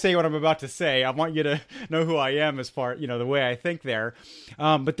 Before I say what I'm about to say, I want you to know who I am as far, the way I think there.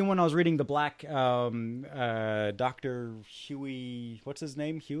 But then when I was reading the Black, Dr. Huey, what's his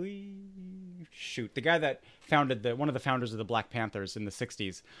name? Huey? Shoot, the guy that founded one of the founders of the Black Panthers in the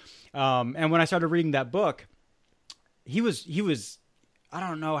 60s. And when I started reading that book, he was I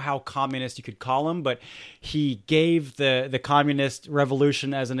don't know how communist you could call him, but he gave the communist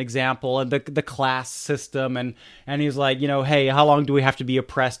revolution as an example, and the class system, and he was like, hey, how long do we have to be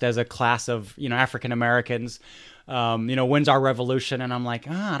oppressed as a class of African Americans? When's our revolution? And I'm like,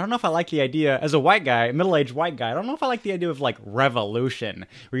 I don't know if I like the idea as a white guy, middle-aged white guy. I don't know if I like the idea of like revolution,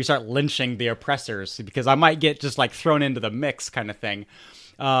 where you start lynching the oppressors, because I might get just like thrown into the mix kind of thing.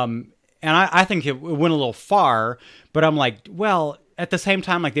 And I think it went a little far, but I'm like, well, at the same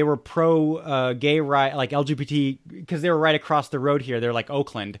time, like they were pro gay right, like LGBT, because they were right across the road here. They're like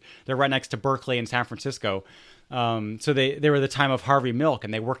Oakland. They're right next to Berkeley and San Francisco. So they were the time of Harvey Milk,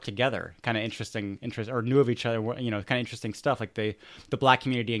 and they worked together. Kind of interesting, or knew of each other. Kind of interesting stuff. Like the black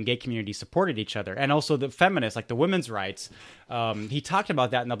community and gay community supported each other, and also the feminists, like the women's rights. He talked about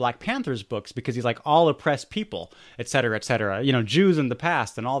that in the Black Panthers books, because he's like all oppressed people, et cetera, et cetera. Jews in the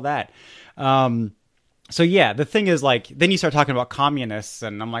past and all that. So yeah, the thing is, like, then you start talking about communists,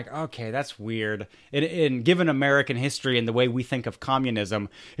 and I'm like, okay, that's weird. In given American history and the way we think of communism,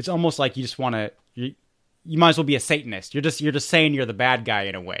 it's almost like you just want to, you might as well be a Satanist. You're just saying you're the bad guy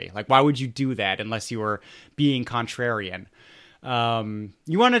in a way. Like, why would you do that unless you were being contrarian?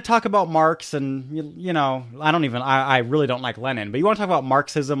 You want to talk about Marx, and I really don't like Lenin, but you want to talk about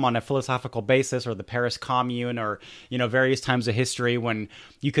Marxism on a philosophical basis, or the Paris Commune, or various times of history when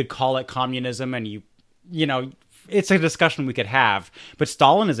you could call it communism, and it's a discussion we could have. But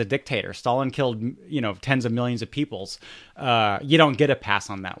Stalin is a dictator. Stalin killed, tens of millions of peoples. You don't get a pass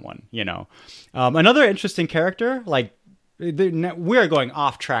on that one, Another interesting character, like, we're going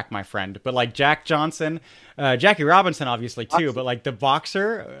off track, my friend, but like Jack Johnson, Jackie Robinson, obviously too, but like the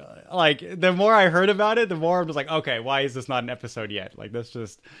boxer, like the more I heard about it, the more I'm just like, okay, why is this not an episode yet? Like, that's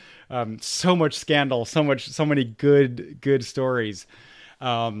just so much scandal, so many good stories.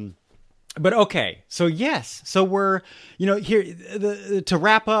 But okay, so yes, so we're, here, to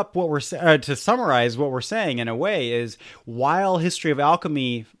wrap up what we're, to summarize what we're saying in a way is, while History of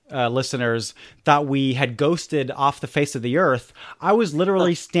Alchemy listeners thought we had ghosted off the face of the earth, I was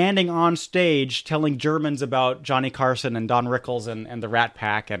literally standing on stage telling Germans about Johnny Carson and Don Rickles and the Rat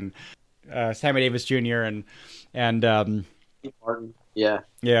Pack and Sammy Davis Jr. and Martin.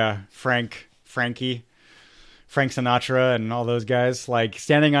 Yeah, Frankie. Frank Sinatra and all those guys, like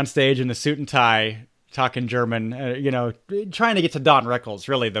standing on stage in a suit and tie, talking German, trying to get to Don Rickles.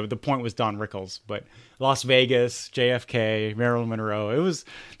 Really, the point was Don Rickles, but Las Vegas, JFK, Marilyn Monroe.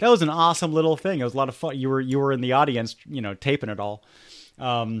 That was an awesome little thing. It was a lot of fun. You were in the audience, taping it all.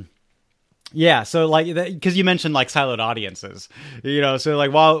 Yeah, so like, because you mentioned like siloed audiences, so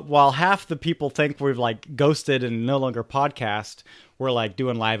like while half the people think we've like ghosted and no longer podcast, we're like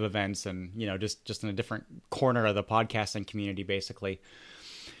doing live events and just in a different corner of the podcasting community, basically.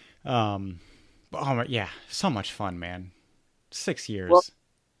 Yeah, so much fun, man. 6 years. Well,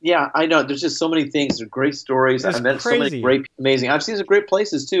 yeah, I know. There's just so many things. They're great stories. I met so many great, amazing. I've seen some great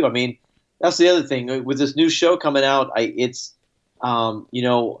places too. I mean, that's the other thing with this new show coming out. I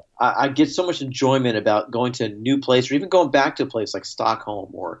get so much enjoyment about going to a new place, or even going back to a place like Stockholm,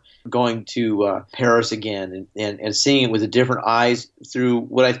 or going to Paris again and seeing it with a different eyes through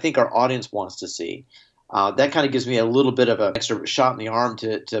what I think our audience wants to see. That kind of gives me a little bit of an extra shot in the arm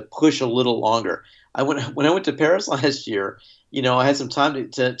to push a little longer. When I went to Paris last year, I had some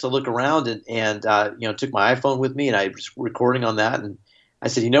time to look around and took my iPhone with me, and I was recording on that. And I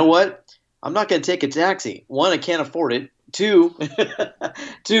said, you know what? I'm not going to take a taxi. One, I can't afford it. Two,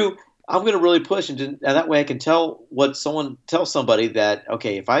 I'm going to really push, and that way I can tell somebody that,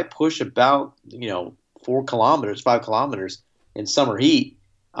 okay, if I push about 5 kilometers in summer heat,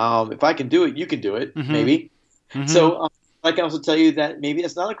 if I can do it, you can do it, maybe. Mm-hmm. So I can also tell you that maybe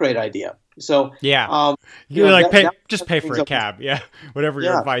it's not a great idea. So yeah, pay for a cab, whatever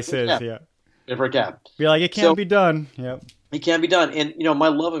your advice is, pay for a cab. Be like, it can't be done. Yep. It can be done. And, my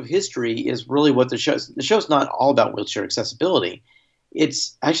love of history is really what the show's not all about wheelchair accessibility.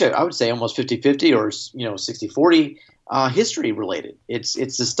 It's actually, I would say, almost 50-50 or, 60-40 history related. It's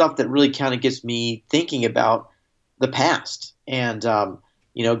the stuff that really kind of gets me thinking about the past. And,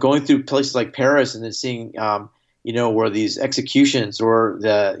 going through places like Paris and then seeing, where these executions or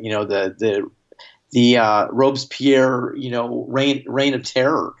the Robespierre, reign of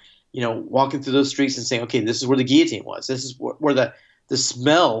terror, walking through those streets and saying, okay, this is where the guillotine was. This is where the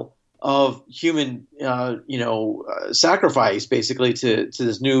smell of human, sacrifice basically to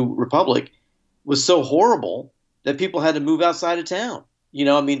this new republic was so horrible that people had to move outside of town.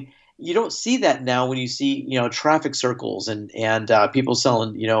 I mean, you don't see that now when you see, traffic circles and people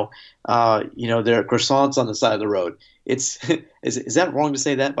selling, their croissants on the side of the road. It's is that wrong to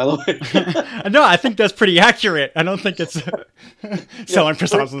say that, by the way? No, I think that's pretty accurate. I don't think it's selling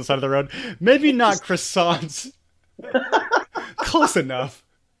croissants on the side of the road. Maybe not croissants. Close enough.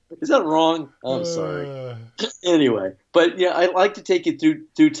 Is that wrong? I'm sorry. Anyway, but yeah, I like to take you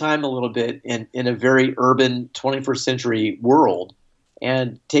through time a little bit in a very urban 21st century world,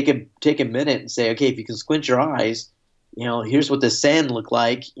 and take a minute and say, okay, if you can squint your eyes, here's what the sand looked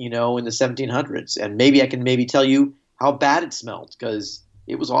like, in the 1700s, and maybe I can tell you how bad it smelled, because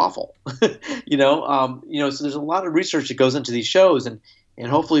it was awful. So there's a lot of research that goes into these shows, and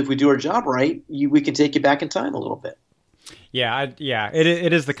hopefully if we do our job right, we can take you back in time a little bit. Yeah,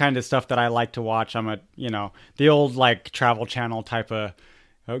 it is the kind of stuff that I like to watch. I'm the old like Travel Channel type of,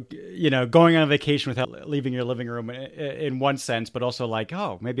 going on a vacation without leaving your living room in one sense, but also like,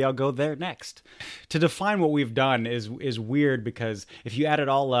 oh, maybe I'll go there next. To define what we've done is weird, because if you add it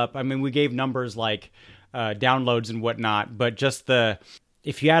all up, I mean, we gave numbers like downloads and whatnot, but just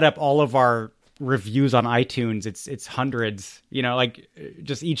if you add up all of our reviews on iTunes, it's hundreds. Like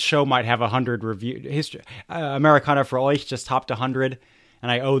just each show might have 100 review. History Americana for Euch just topped 100,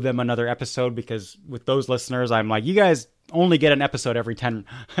 and I owe them another episode, because with those listeners, I'm like, you guys only get an episode every 10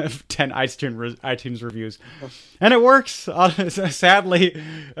 iTunes reviews, and it works. Sadly,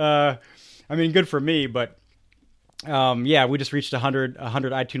 good for me, but we just reached 100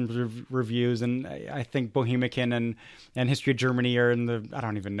 iTunes reviews, and I think Bohemican and History of Germany are in the, I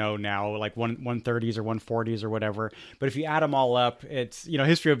don't even know now, like 130s or 140s or whatever. But if you add them all up, it's,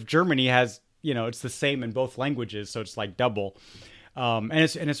 History of Germany has, it's the same in both languages, so it's like double. And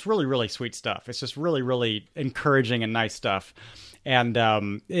it's really, really sweet stuff. It's just really, really encouraging and nice stuff. And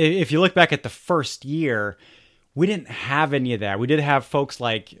if you look back at the first year, we didn't have any of that. We did have folks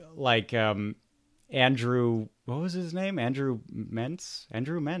like Andrew, what was his name? Andrew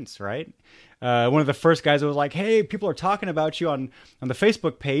Mentz, right? One of the first guys that was like, hey, people are talking about you on the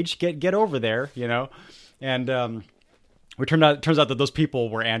Facebook page. Get over there, And it turns out that those people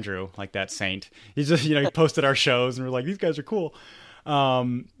were Andrew, like that saint. He just, he posted our shows, and we're like, these guys are cool.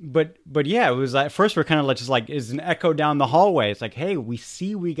 But yeah, it was at first we're kind of just like, is an echo down the hallway. It's like, hey, we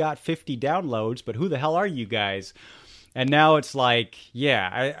see we got 50 downloads, but who the hell are you guys? And now it's like,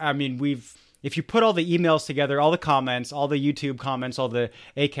 yeah, I mean, if you put all the emails together, all the comments, all the YouTube comments, all the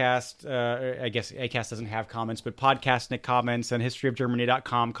Acast, I guess Acast doesn't have comments, but Podcastnik comments and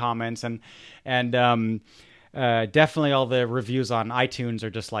historyofgermany.com comments, and definitely all the reviews on iTunes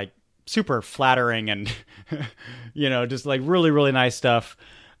are just like super flattering and, just like really, really nice stuff.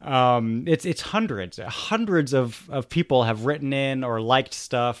 It's hundreds of people have written in or liked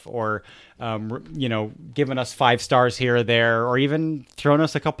stuff, or given us 5 stars here or there, or even thrown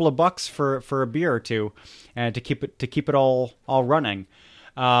us a couple of bucks for a beer or two, and to keep it all running.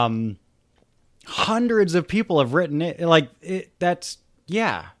 Hundreds of people have written it.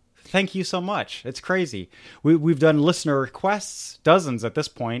 Thank you so much. It's crazy. We've done listener requests, dozens at this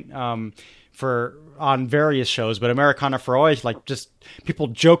point, on various shows, but Americana for Euch, like, just people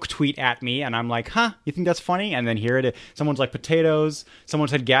joke tweet at me, and I'm like, huh, you think that's funny? And then here it is. Someone's like potatoes. Someone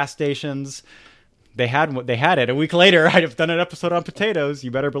said gas stations. They had it. A week later, I'd have done an episode on potatoes.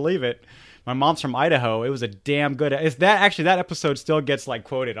 You better believe it. My mom's from Idaho. It was a damn good. That episode still gets like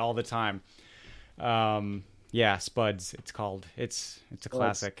quoted all the time. Yeah, Spuds, it's called. It's a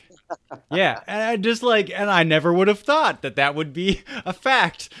classic. Yeah, and I never would have thought that would be a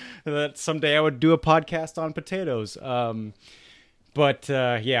fact, that someday I would do a podcast on potatoes. But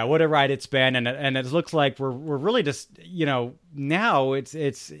what a ride it's been, and it looks like we're really just, now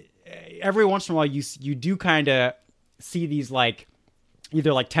it's every once in a while you do kind of see these like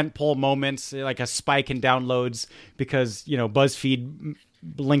either like tentpole moments, like a spike in downloads because BuzzFeed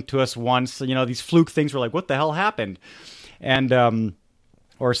linked to us once, these fluke things were like, what the hell happened? And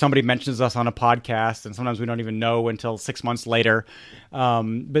or somebody mentions us on a podcast, and sometimes we don't even know until 6 months later.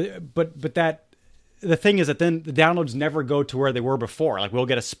 But that the thing is that then the downloads never go to where they were before. Like, we'll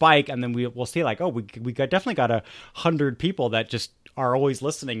get a spike, and then we'll see like, oh, we definitely got 100 people that just are always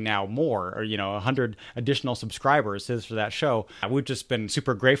listening now more, or 100 additional subscribers is for that show. We've just been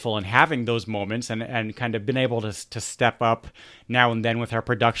super grateful in having those moments and kind of been able to step up now and then with our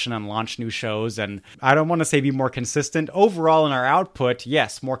production and launch new shows. And I don't want to say be more consistent overall in our output.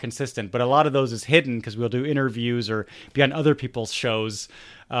 Yes, more consistent, but a lot of those is hidden because we'll do interviews or be on other people's shows.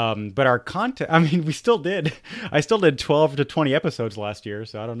 But our content, I mean, I still did 12 to 20 episodes last year,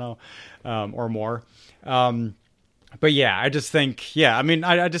 so I don't know, or more. But yeah, I just think, I mean,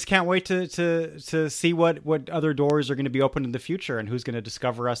 I just can't wait to see what other doors are going to be open in the future and who's going to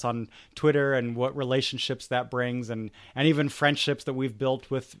discover us on Twitter and what relationships that brings and even friendships that we've built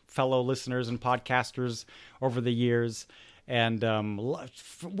with fellow listeners and podcasters over the years. And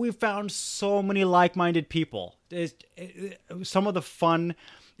we've found so many like-minded people. Some of the fun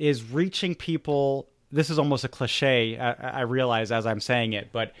is reaching people. This is almost a cliche, I realize as I'm saying it,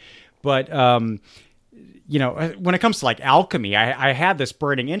 but when it comes to like alchemy, I had this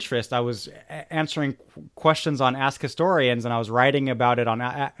burning interest. I was answering questions on Ask Historians, and I was writing about it on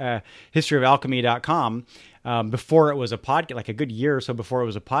historyofalchemy.com before it was a podcast, like a good year or so before it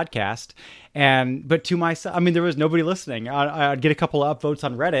was a podcast. But to myself, I mean, there was nobody listening. I'd get a couple of upvotes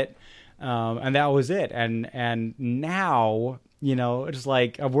on Reddit, and that was it. And now, it's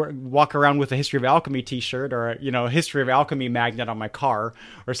like I walk around with a History of Alchemy t-shirt or, a History of Alchemy magnet on my car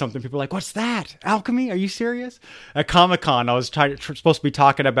or something. People are like, what's that? Alchemy? Are you serious? At Comic-Con, I was supposed to be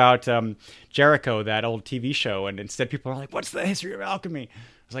talking about Jericho, that old TV show. And instead people are like, what's the History of Alchemy? I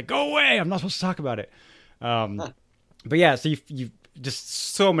was like, go away. I'm not supposed to talk about it. But yeah, so you've just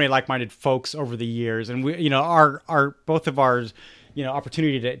so many like-minded folks over the years. And we, our both of ours,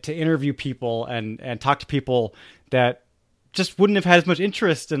 opportunity to interview people and talk to people that just wouldn't have had as much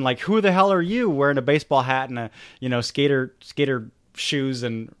interest in, like, who the hell are you wearing a baseball hat and a skater shoes,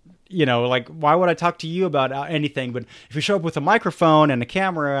 and like, why would I talk to you about anything? But if you show up with a microphone and a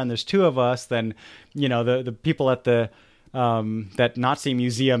camera and there's two of us, then the people at the that Nazi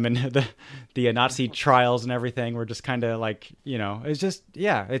museum and the Nazi trials and everything were just kind of like, it's just,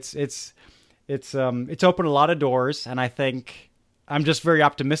 it's opened a lot of doors, and I think I'm just very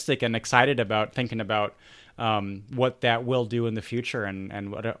optimistic and excited about thinking about what that will do in the future,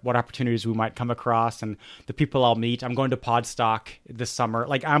 and what opportunities we might come across, and the people I'll meet. I'm going to Podstock this summer.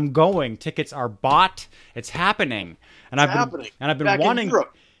 Like, tickets are bought. It's happening. I've been Back wanting,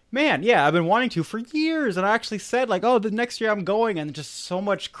 man. Yeah, I've been wanting to for years. And I actually said, like, oh, the next year I'm going, and just so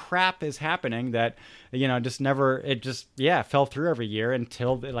much crap is happening that, it fell through every year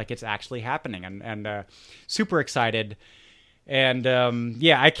until like it's actually happening, and super excited. And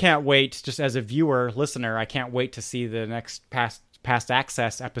I can't wait, just as a viewer, listener, I can't wait to see the next past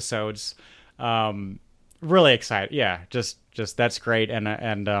access episodes. Really excited. Yeah, just that's great.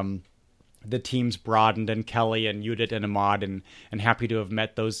 And the team's broadened, and Kelly and Judith and Ahmad, and happy to have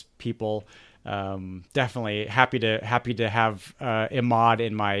met those people. Definitely happy to have Ahmad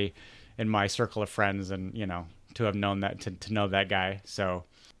in my circle of friends, and to have known that, to know that guy. So,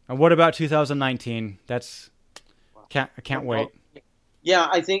 and what about 2019? I can't wait. Yeah,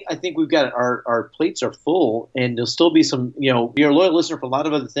 I think we've got our plates are full, and there'll still be some. You're a loyal listener for a lot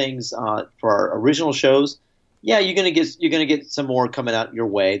of other things for our original shows. Yeah, you're gonna get some more coming out your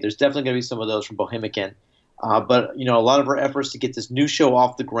way. There's definitely gonna be some of those from Bohemican, but a lot of our efforts to get this new show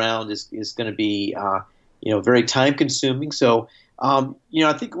off the ground is going to be very time consuming. So I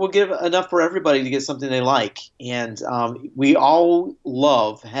think we'll give enough for everybody to get something they like, and we all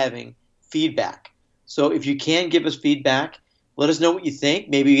love having feedback. So if you can give us feedback, let us know what you think.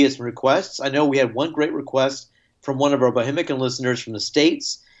 Maybe you get some requests. I know we had one great request from one of our Bohemican listeners from the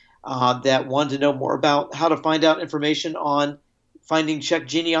States that wanted to know more about how to find out information on finding Czech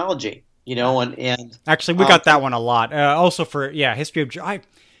genealogy. And actually, we got that one a lot. Also for history of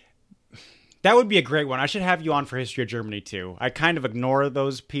that would be a great one. I should have you on for History of Germany too. I kind of ignore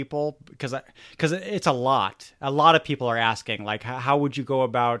those people because it's a lot. A lot of people are asking, like, how would you go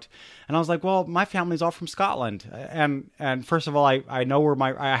about? And I was like, well, my family's all from Scotland, and first of all, I know where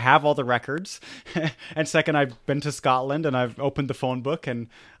I have all the records, and second, I've been to Scotland and I've opened the phone book, and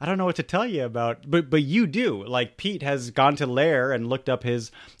I don't know what to tell you about. But you do. Like, Pete has gone to Lair and looked up his,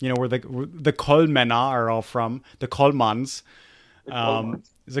 where the Kolmena are all from, the Kolmans.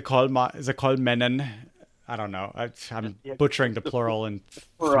 Zakolmenen. I don't know. I'm butchering the plural in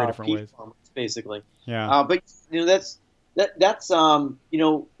three different ways. Basically. Yeah. But that's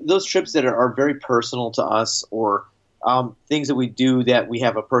those trips that are very personal to us, or things that we do that we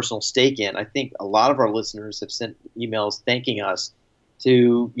have a personal stake in. I think a lot of our listeners have sent emails thanking us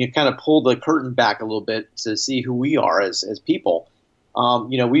to kind of pull the curtain back a little bit to see who we are as people.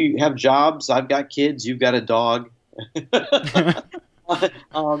 We have jobs. I've got kids. You've got a dog.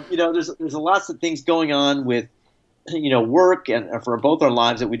 There's lots of things going on with work and for both our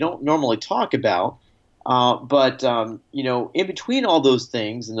lives that we don't normally talk about. But in between all those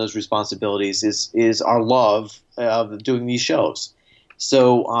things and those responsibilities is our love of doing these shows.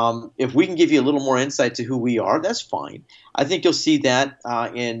 So if we can give you a little more insight to who we are, that's fine. I think you'll see that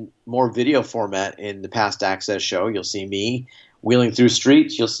in more video format in the Past Access show. You'll see me wheeling through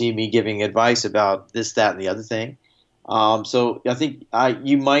streets. You'll see me giving advice about this, that, and the other thing. So I think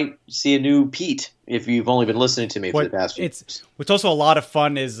you might see a new Pete if you've only been listening to me for the past few years. What's also a lot of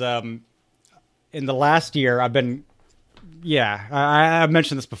fun is in the last year I've been, I've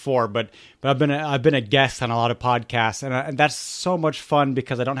mentioned this before, but I've been a guest on a lot of podcasts, and that's so much fun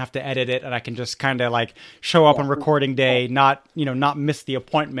because I don't have to edit it, and I can just kind of like show up on recording day, not miss the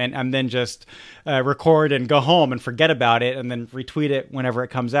appointment, and then just record and go home and forget about it, and then retweet it whenever it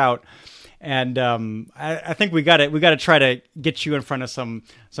comes out. And I think we got to try to get you in front of some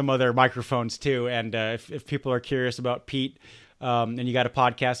other microphones too. And if people are curious about Pete, and you got a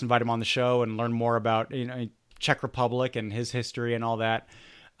podcast, invite him on the show and learn more about Czech Republic and his history and all that.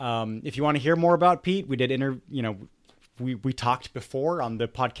 If you want to hear more about Pete, we did we talked before on the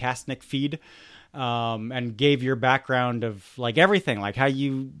Podcastnik feed, and gave your background of like everything, like how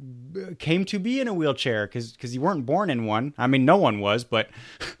you came to be in a wheelchair because you weren't born in one. I mean, no one was, but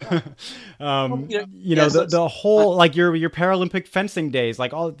the whole like your Paralympic fencing days,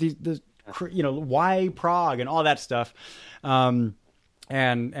 like all why Prague and all that stuff. And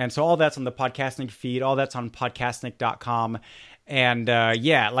so all that's on the Podcastnik feed, all that's on podcastnik.com. And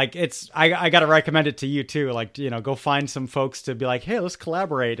I got to recommend it to you too. Like, go find some folks to be like, hey, let's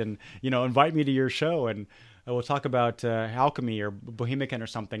collaborate and, invite me to your show and we'll talk about alchemy or Bohemican or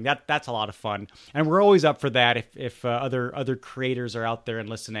something. That's a lot of fun. And we're always up for that. If other creators are out there and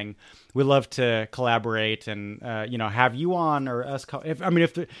listening, we love to collaborate and, have you on or us.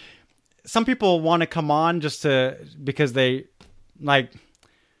 Some people want to come on just because they like,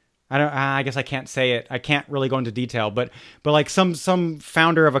 I guess I can't say it. I can't really go into detail, but like some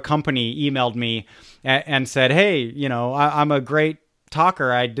founder of a company emailed me and said, hey, I'm a great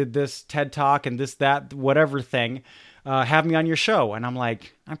talker. I did this TED Talk and this, that, whatever thing. Have me on your show. And I'm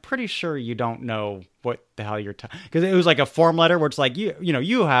like, I'm pretty sure you don't know what the hell you're talking. Because it was like a form letter where it's like,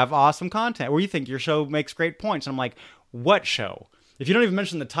 you have awesome content, or you think your show makes great points. And I'm like, what show? If you don't even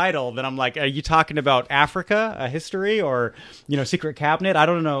mention the title, then I'm like, are you talking about Africa, a history, or, Secret Cabinet? I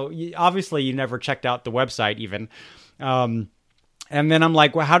don't know. Obviously, you never checked out the website even. And then I'm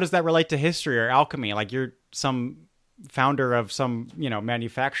like, well, how does that relate to history or alchemy? Like you're some founder of some,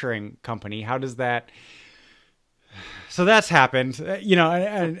 manufacturing company. How does that... So that's happened,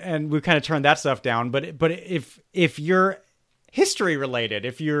 and we kind of turned that stuff down. But if you're history related,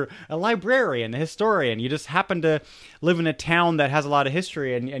 if you're a librarian, a historian, you just happen to live in a town that has a lot of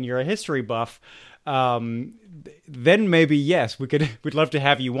history and you're a history buff, then maybe yes, we'd love to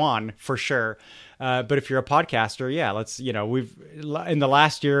have you on for sure. But if you're a podcaster, let's, we've in the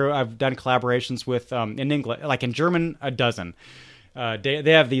last year I've done collaborations with in English, like in German, a dozen.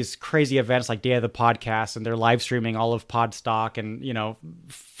 They have these crazy events like Day of the Podcast, and they're live streaming all of Podstock and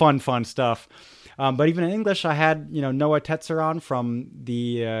fun stuff. But even in English, I had, Noah Tetzer on from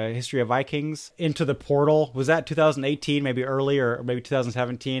the History of Vikings. Into the Portal. Was that 2018, maybe early, or maybe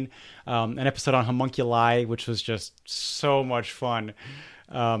 2017? An episode on homunculi, which was just so much fun.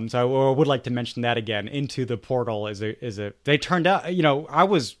 So I would like to mention that again. Into the Portal is a they turned out, I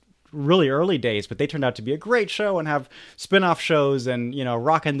was really early days, but they turned out to be a great show and have spin-off shows and,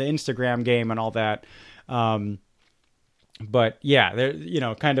 rocking the Instagram game and all that. But yeah,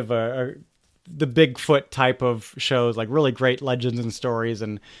 they're, kind of the Bigfoot type of shows, like really great legends and stories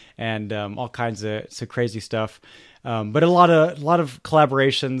and all kinds of crazy stuff. But a lot of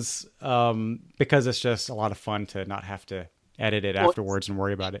collaborations, because it's just a lot of fun to not have to edit it afterwards and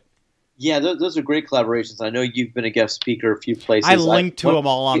worry about it. Yeah, those are great collaborations. I know you've been a guest speaker a few places. I linked to them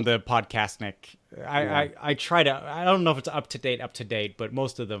all on the Podcastnik. I try to. I don't know if it's up to date, but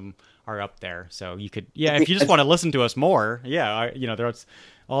most of them are up there. So you could, if you just want to listen to us more, there's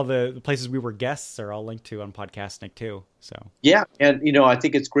all the places we were guests are all linked to on Podcastnik too. So yeah, and I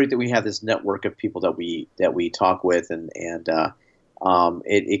think it's great that we have this network of people that we talk with, and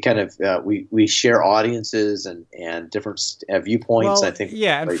it kind of we share audiences and different viewpoints. Well, I think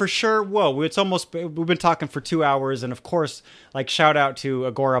and for sure. Whoa, it's almost, we've been talking for 2 hours, and of course, like shout out to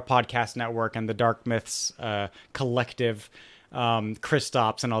Agora Podcast Network and the Dark Myths Collective,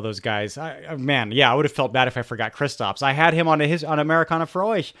 Kristaps and all those guys. I would have felt bad if I forgot Kristaps. I had him on Americana for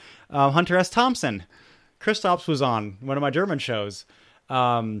Euch. Hunter S. Thompson. Kristaps was on one of my German shows.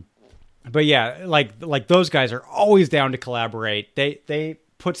 but yeah, like those guys are always down to collaborate. They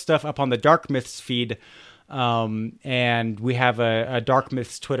put stuff up on the Dark Myths feed. And we have a Dark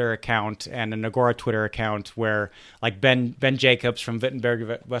Myths Twitter account and an Agora Twitter account where like Ben Jacobs from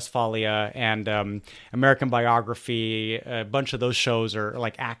Wittenberg, Westphalia, and American Biography, a bunch of those shows are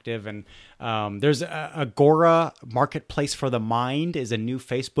like active. And there's Agora Marketplace for the Mind is a new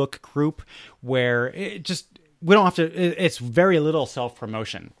Facebook group where it just we don't have to, it's very little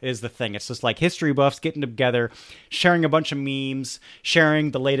self-promotion is the thing. It's just like history buffs getting together, sharing a bunch of memes, sharing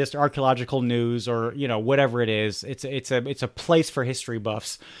the latest archaeological news or, you know, whatever it is. It's a place for history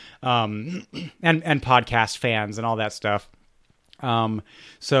buffs, and podcast fans and all that stuff.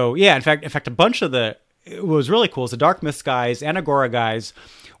 So yeah, in fact, a bunch of what was really cool is the Dark Myths guys and Agora guys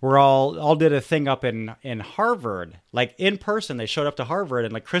were all did a thing up in Harvard, like in person. They showed up to Harvard,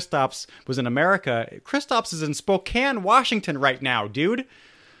 and like Kristaps was in America. Kristaps is in Spokane, Washington right now, dude.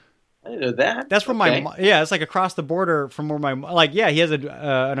 I didn't know that. That's where it's like across the border from where he has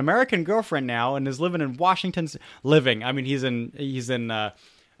an American girlfriend now and is living in Washington. I mean, he's in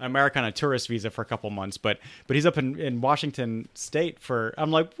America on a tourist visa for a couple months, but he's up in Washington State for.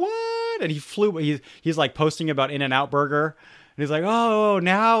 I'm like, what? And he flew. He's like posting about In-N-Out Burger. And he's like, oh,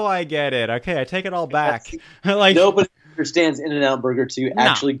 now I get it. Okay, I take it all back. Like nobody understands In-N-Out Burger to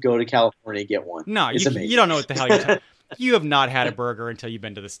actually go to California and get one. No, you don't know what the hell you're talking. You have not had a burger until you've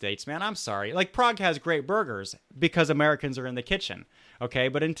been to the States, man. I'm sorry. Like Prague has great burgers because Americans are in the kitchen. Okay,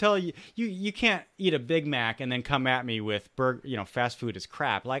 but until you can't eat a Big Mac and then come at me with fast food is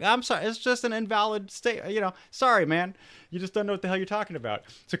crap. Like, I'm sorry, it's just an invalid state. Sorry, man, you just don't know what the hell you're talking about.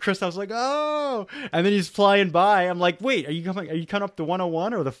 So Chris, I was like, oh, and then he's flying by. I'm like, wait, are you coming up the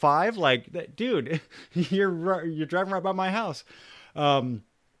 101 or the 5? Like, dude, you're driving right by my house.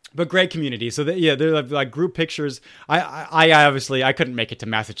 But great community. So they're like group pictures. I obviously I couldn't make it to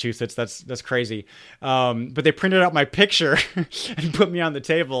Massachusetts. That's crazy. But they printed out my picture and put me on the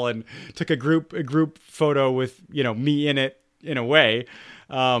table and took a group photo with me in it in a way.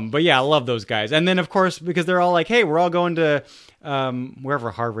 But yeah, I love those guys. And then of course because they're all like, hey, we're all going to wherever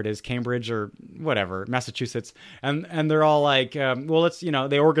Harvard is, Cambridge or whatever, Massachusetts, and they're all like, well, let's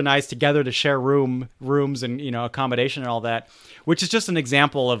they organize together to share rooms and accommodation and all that, which is just an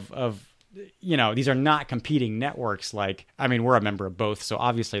example of these are not competing networks. Like, I mean, we're a member of both, so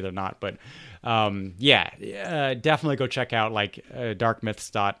obviously they're not, but definitely go check out like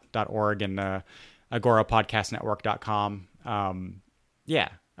darkmyths.org and agorapodcastnetwork.com.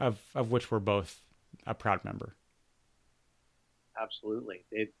 Of which we're both a proud member. Absolutely.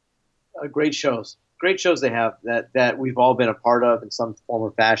 Great shows they have that we've all been a part of in some form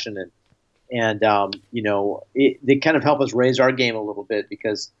or fashion. And they kind of help us raise our game a little bit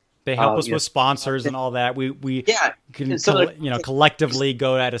because they help us with sponsors and all that. We can collectively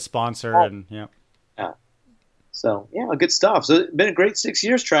go at a sponsor and yeah. So yeah, good stuff. So it's been a great 6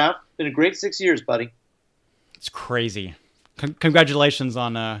 years, Trav. Been a great 6 years, buddy. It's crazy. Congratulations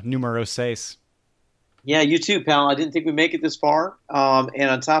on numero seis. Yeah, you too, pal. I didn't think we'd make it this far. And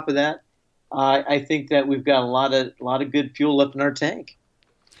on top of that, I think that we've got a lot of good fuel left in our tank.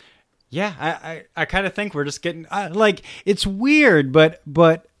 Yeah, I kind of think we're just getting it's weird, but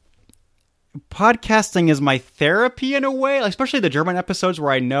podcasting is my therapy in a way, especially the German episodes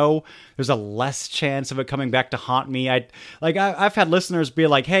where I know there's a less chance of it coming back to haunt me. I've had listeners be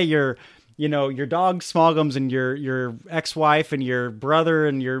like, hey, your dog Smoggums and your ex-wife and your brother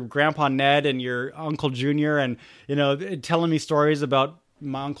and your grandpa Ned and your uncle Junior and, telling me stories about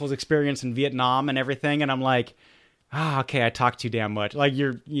my uncle's experience in Vietnam and everything. And I'm like, okay, I talk too damn much. Like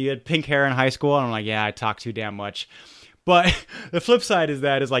you had pink hair in high school. And I'm like, yeah, I talk too damn much. But the flip side is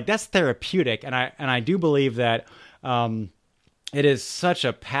that's therapeutic. And I do believe that, it is such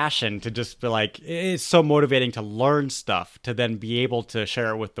a passion to just be like, it's so motivating to learn stuff, to then be able to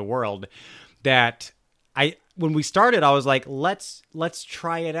share it with the world that when we started, I was like, let's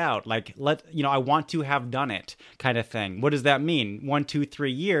try it out. Like, I want to have done it kind of thing. What does that mean? 1, 2, 3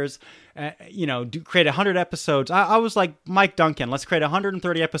 years, create 100 episodes. I was like, Mike Duncan, let's create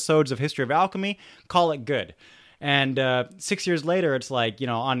 130 episodes of History of Alchemy, call it good. And 6 years later, it's like,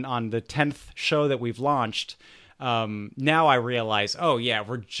 on the 10th show that we've launched, now I realize, oh yeah,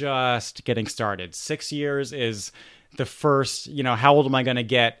 we're just getting started. 6 years is the first, how old am I going to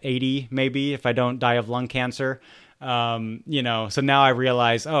get? 80 maybe if I don't die of lung cancer. So now I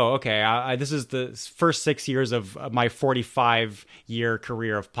realize, oh, okay, this is the first 6 years of my 45-year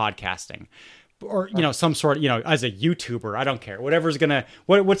career of podcasting. Or, some sort of, as a YouTuber, I don't care. What's it going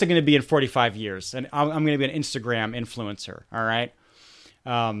to be in 45 years? And I'm going to be an Instagram influencer, all right?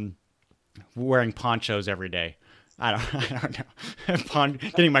 Wearing ponchos every day. I don't know.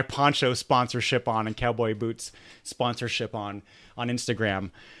 Getting my poncho sponsorship on and cowboy boots sponsorship on Instagram.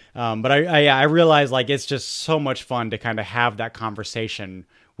 But I realize like it's just so much fun to kind of have that conversation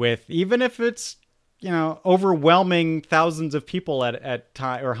with, even if it's, overwhelming thousands of people at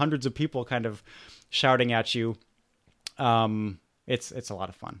time, or hundreds of people kind of shouting at you. It's a lot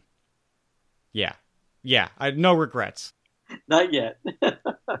of fun. Yeah. No regrets. Not yet.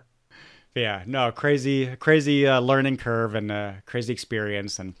 Yeah, no, crazy learning curve and crazy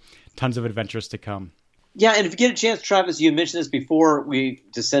experience and tons of adventures to come. Yeah, and if you get a chance, Travis, you mentioned this before,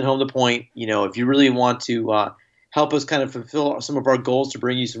 to send home the point, if you really want to help us kind of fulfill some of our goals to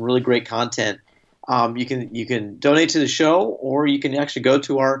bring you some really great content, you can donate to the show, or you can actually go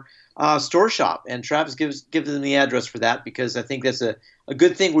to our store shop, and Travis gives them the address for that, because I think that's a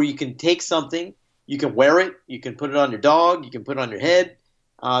good thing where you can take something, you can wear it, you can put it on your dog, you can put it on your head,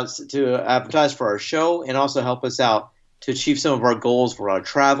 to advertise for our show, and also help us out to achieve some of our goals for our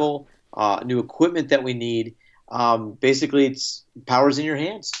travel, new equipment that we need. Basically, it's power's in your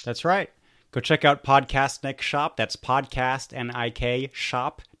hands. That's right. Go check out Podcastnik Shop. That's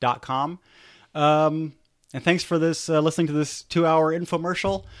podcastnikshop.com. And thanks for listening to this 2-hour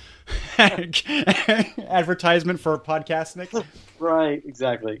infomercial advertisement for Podcastnik. Right,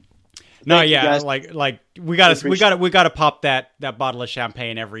 exactly. No, yeah, like we gotta pop that bottle of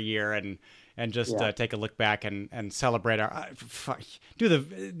champagne every year and just take a look back and celebrate our.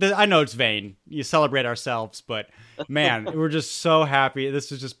 I know it's vain. You celebrate ourselves, but man, we're just so happy. This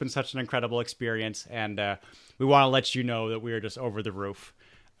has just been such an incredible experience, and we want to let you know that we are just over the roof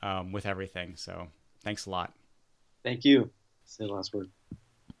with everything. So thanks a lot. Thank you. Say the last word.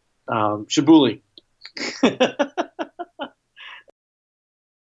 Shabuli.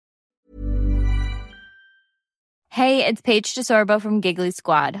 Hey, it's Paige DeSorbo from Giggly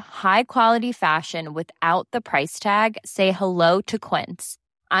Squad. High quality fashion without the price tag. Say hello to Quince.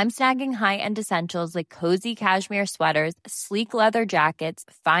 I'm snagging high-end essentials like cozy cashmere sweaters, sleek leather jackets,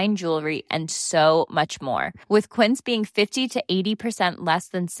 fine jewelry, and so much more. With Quince being 50 to 80% less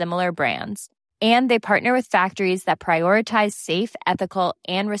than similar brands. And they partner with factories that prioritize safe, ethical,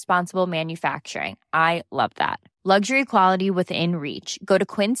 and responsible manufacturing. I love that. Luxury quality within reach. Go to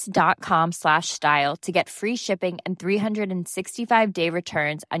quince.com/style to get free shipping and 365-day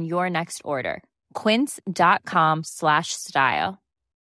returns on your next order. Quince.com/style.